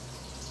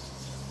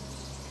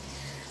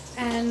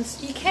 and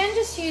you can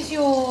just use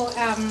your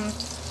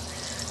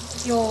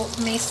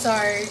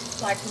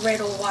miso, like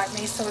red or white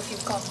miso if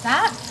you've got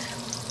that,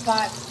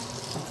 but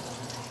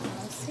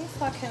let's see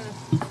if I can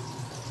put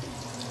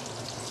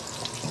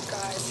you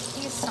guys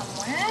here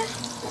somewhere.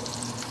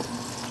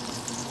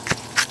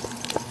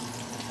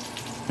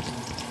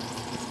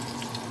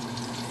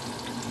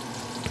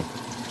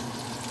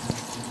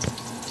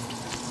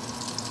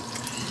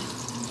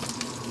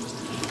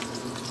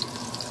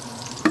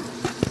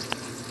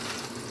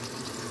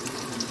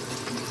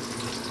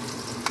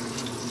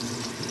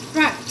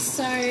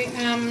 So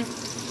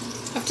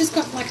I've just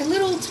got like a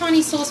little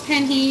tiny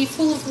saucepan here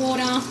full of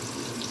water.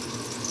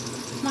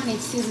 Might need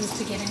scissors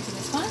to get into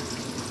this one.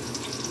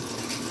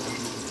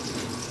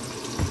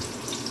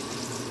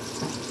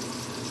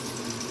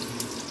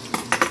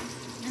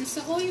 And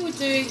so all you would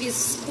do is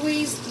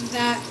squeeze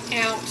that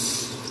out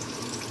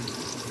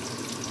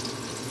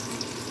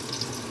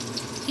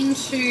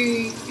into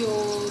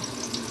your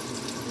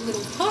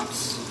little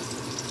pot.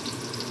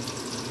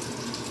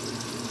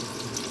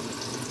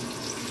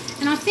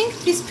 And I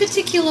think this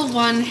particular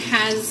one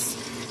has,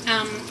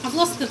 I've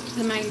lost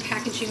the main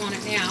packaging on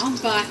it now,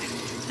 but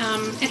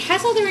it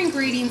has other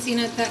ingredients in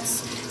it that's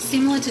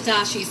similar to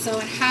dashi. So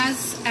it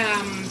has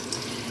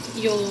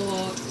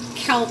your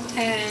kelp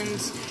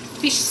and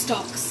fish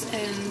stocks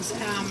and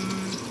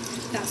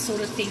that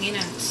sort of thing in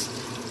it.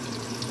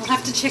 I'll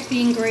have to check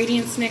the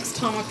ingredients next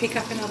time I pick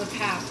up another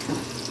pack.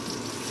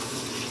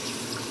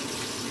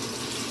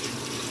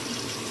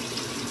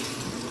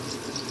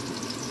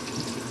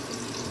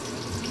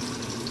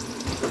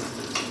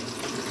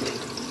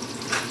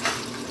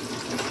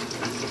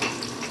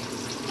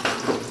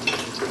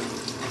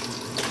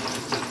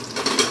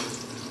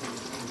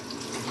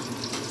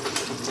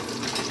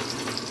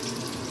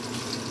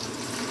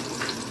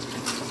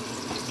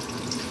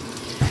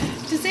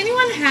 Does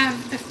anyone have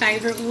a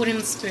favourite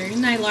wooden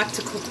spoon they like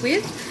to cook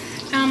with?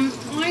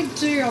 I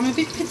do. I'm a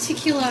bit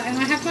particular and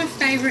I have my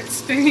favourite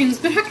spoons,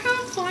 but I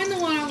can't find the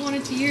one I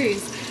wanted to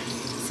use.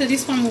 So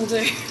this one will do.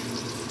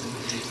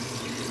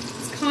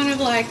 It's kind of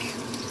like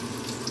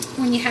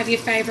when you have your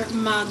favourite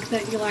mug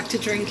that you like to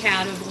drink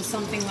out of or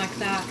something like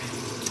that.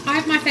 I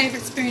have my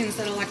favourite spoons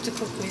that I like to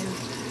cook with.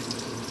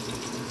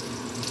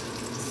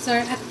 So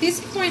at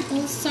this point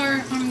also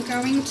I'm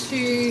going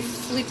to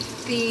flip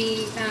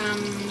the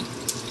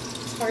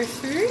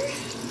tofu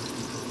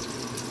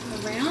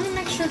around and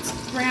make sure it's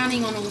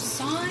browning on all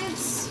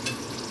sides.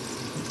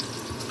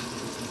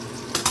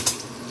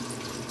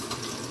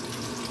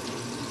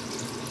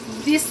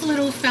 This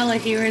little fella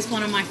here is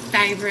one of my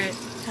favourite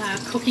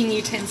cooking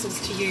utensils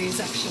to use,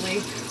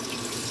 actually.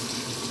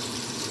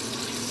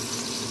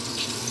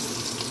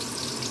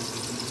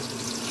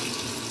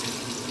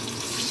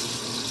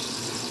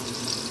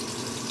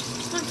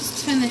 Might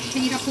just turn the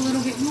heat up a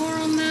little bit more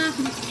on that.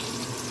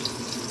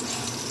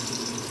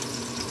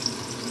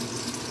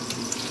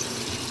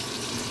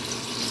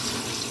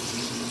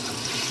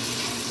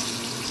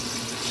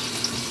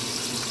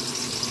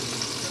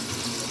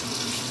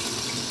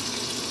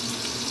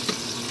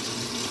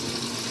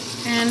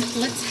 And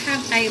let's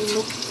have a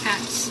look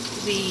at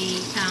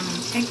the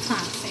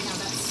eggplant, see how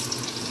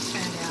that's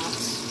turned out.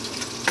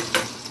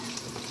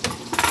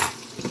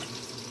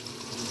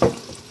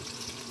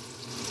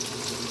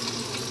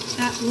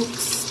 That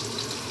looks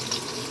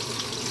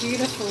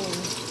beautiful.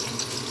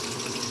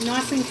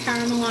 Nice and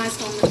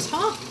caramelised on the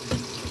top.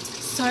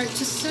 So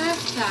to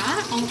serve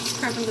that, I'll just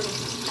grab a little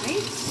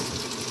plate.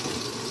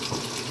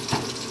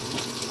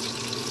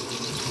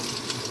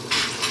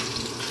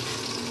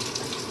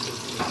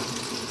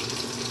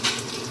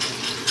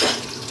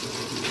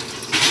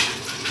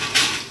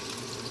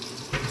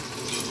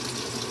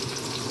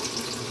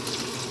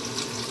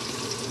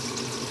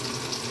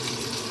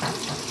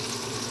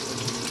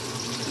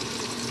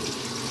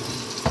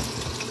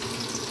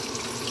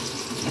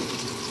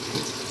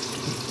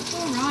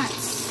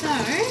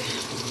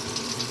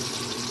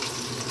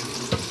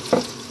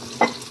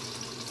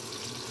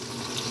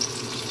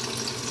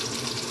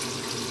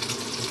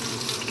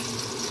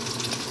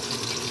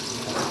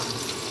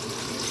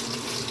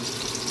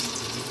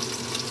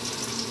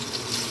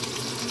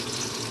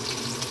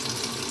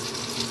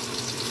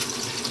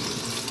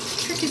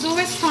 Is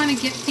always trying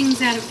to get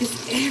things out of this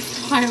air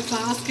fryer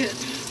basket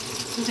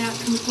without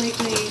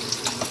completely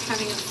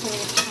having it fall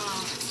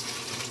apart.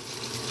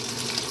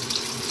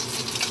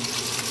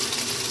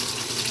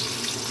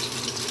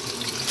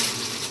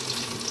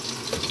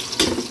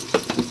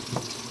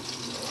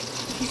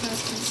 You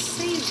guys can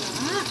see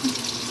that.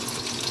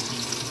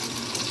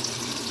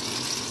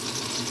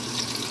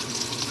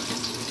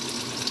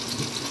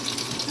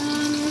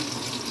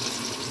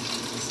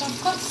 So I've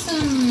got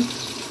some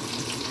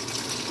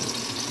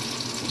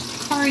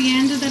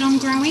coriander that I'm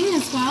growing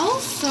as well,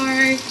 so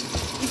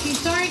if you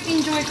don't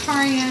enjoy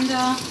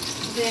coriander,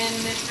 then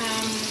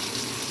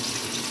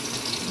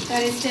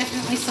that is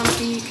definitely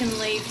something you can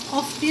leave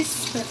off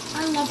this, but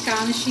I love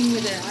garnishing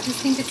with it. I just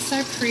think it's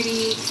so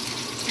pretty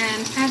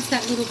and adds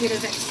that little bit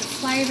of extra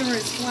flavour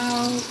as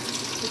well,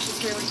 which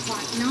is really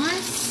quite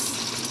nice.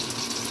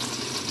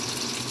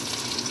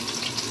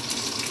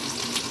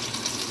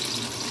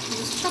 I'll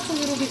just chop a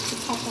little bit to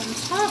pop on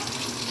top.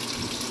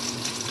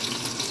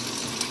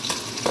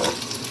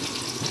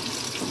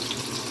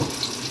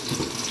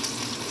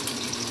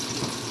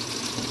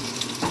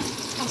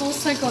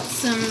 Also got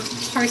some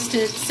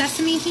toasted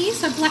sesame here,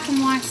 so black and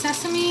white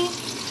sesame.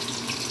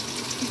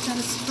 Give that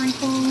a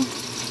sprinkle.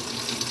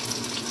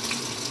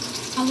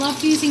 I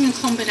love using a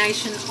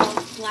combination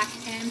of black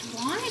and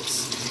white.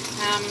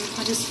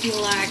 I just feel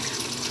like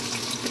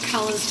the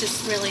colours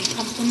just really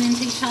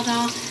complement each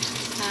other.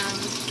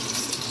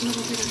 Just a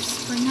little bit of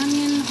spring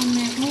onion on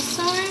there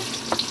also.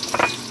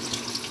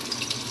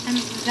 And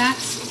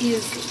that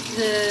is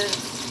the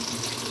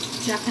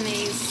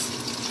Japanese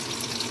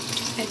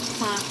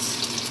eggplant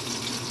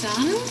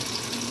done.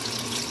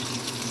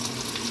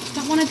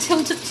 Don't want to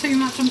tilt it too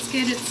much, I'm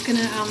scared it's going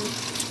to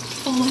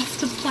fall off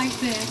the plate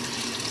there.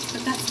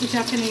 But that's the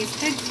Japanese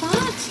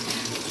eggplant.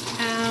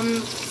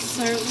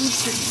 So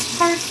with the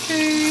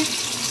tofu,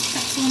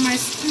 that's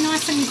almost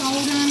nice and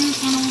golden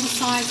on all the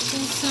sides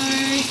also.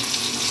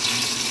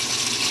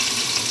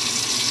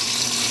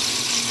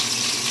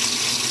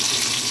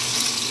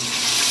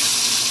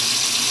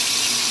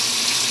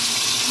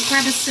 I'll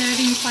grab a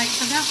serving plate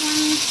for that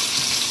one.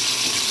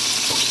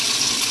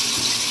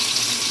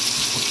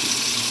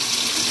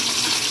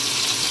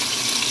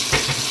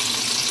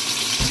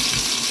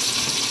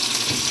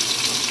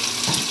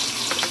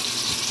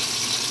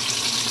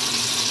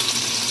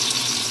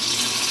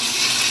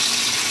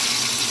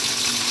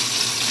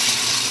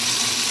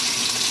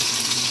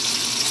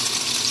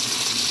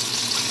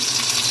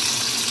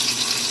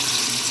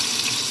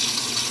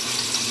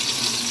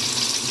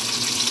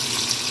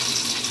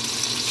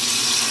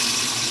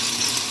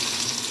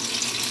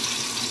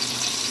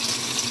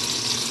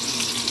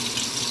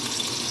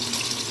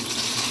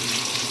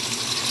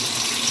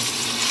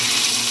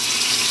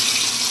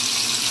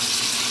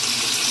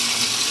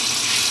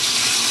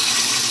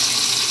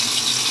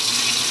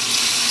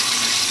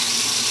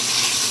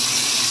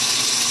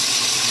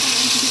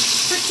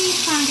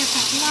 Try and get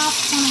that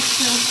last one of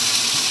the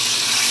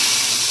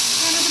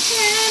out of the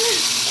pan.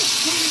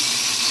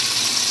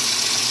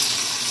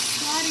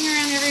 Sliding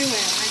around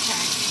everywhere.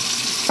 Okay.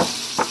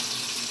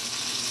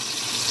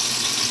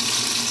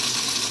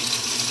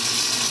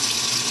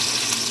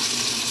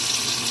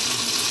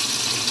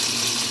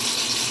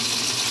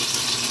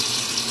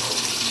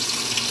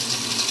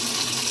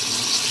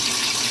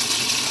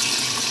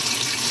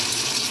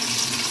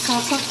 So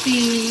I've got the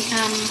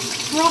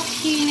broth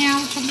here now,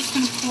 which I'm just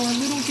going to pour a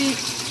little bit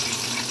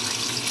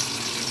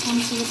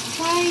onto the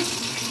plate.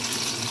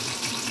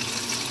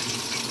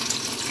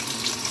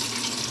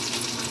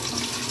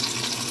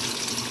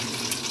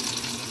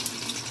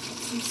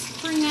 Some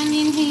spring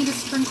onion here to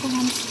sprinkle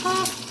on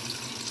top.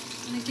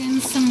 And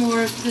again, some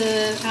more of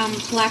the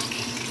black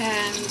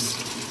and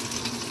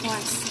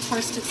white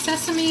toasted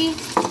sesame.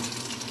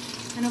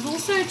 And I've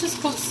also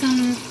just got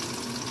some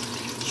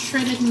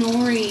shredded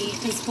nori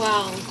as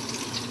well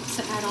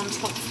to add on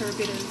top for a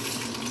bit of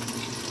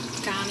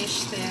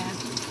garnish there.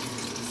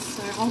 So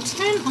So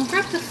I'll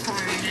grab the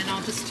phone and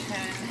I'll just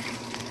turn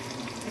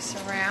this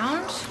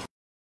around.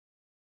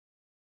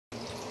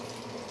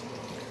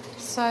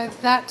 So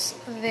that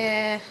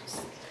there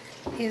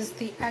is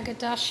the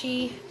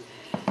agadashi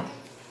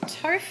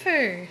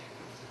tofu.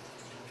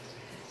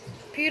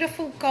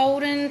 Beautiful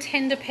golden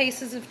tender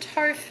pieces of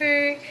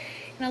tofu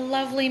in a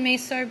lovely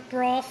miso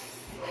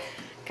broth,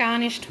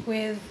 garnished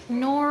with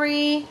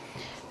nori,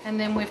 and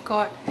then we've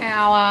got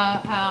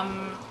our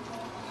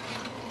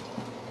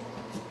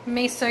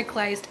miso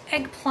glazed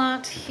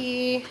eggplant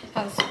here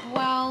as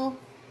well,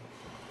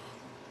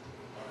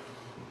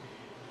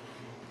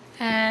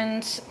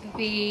 and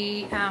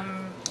the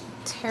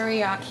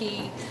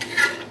teriyaki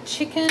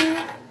chicken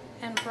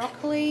and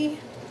broccoli,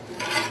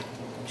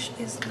 which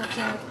is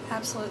looking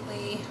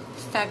absolutely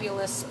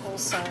fabulous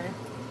also.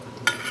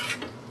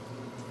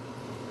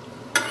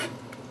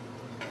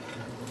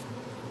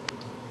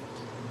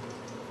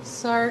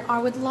 So I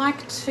would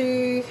like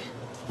to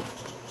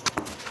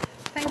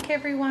thank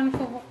everyone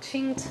for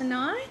watching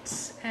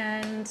tonight,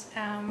 and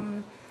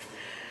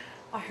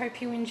I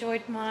hope you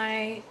enjoyed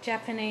my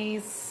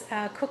Japanese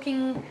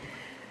cooking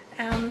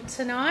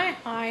tonight.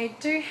 I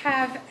do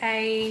have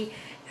a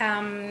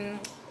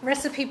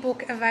recipe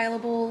book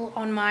available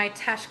on my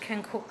Tash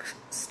Can Cook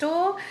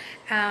store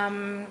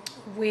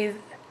with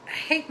a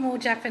heap more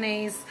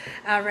Japanese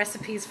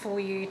recipes for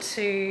you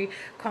to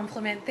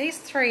complement these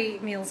 3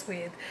 meals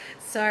with.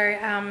 So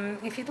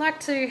if you'd like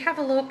to have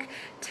a look,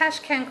 Tash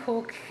Can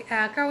Cook,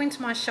 go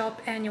into my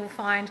shop and you'll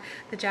find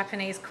the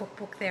Japanese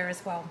cookbook there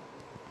as well.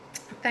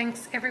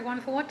 Thanks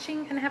everyone for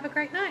watching, and have a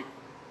great night.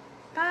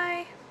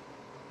 Bye.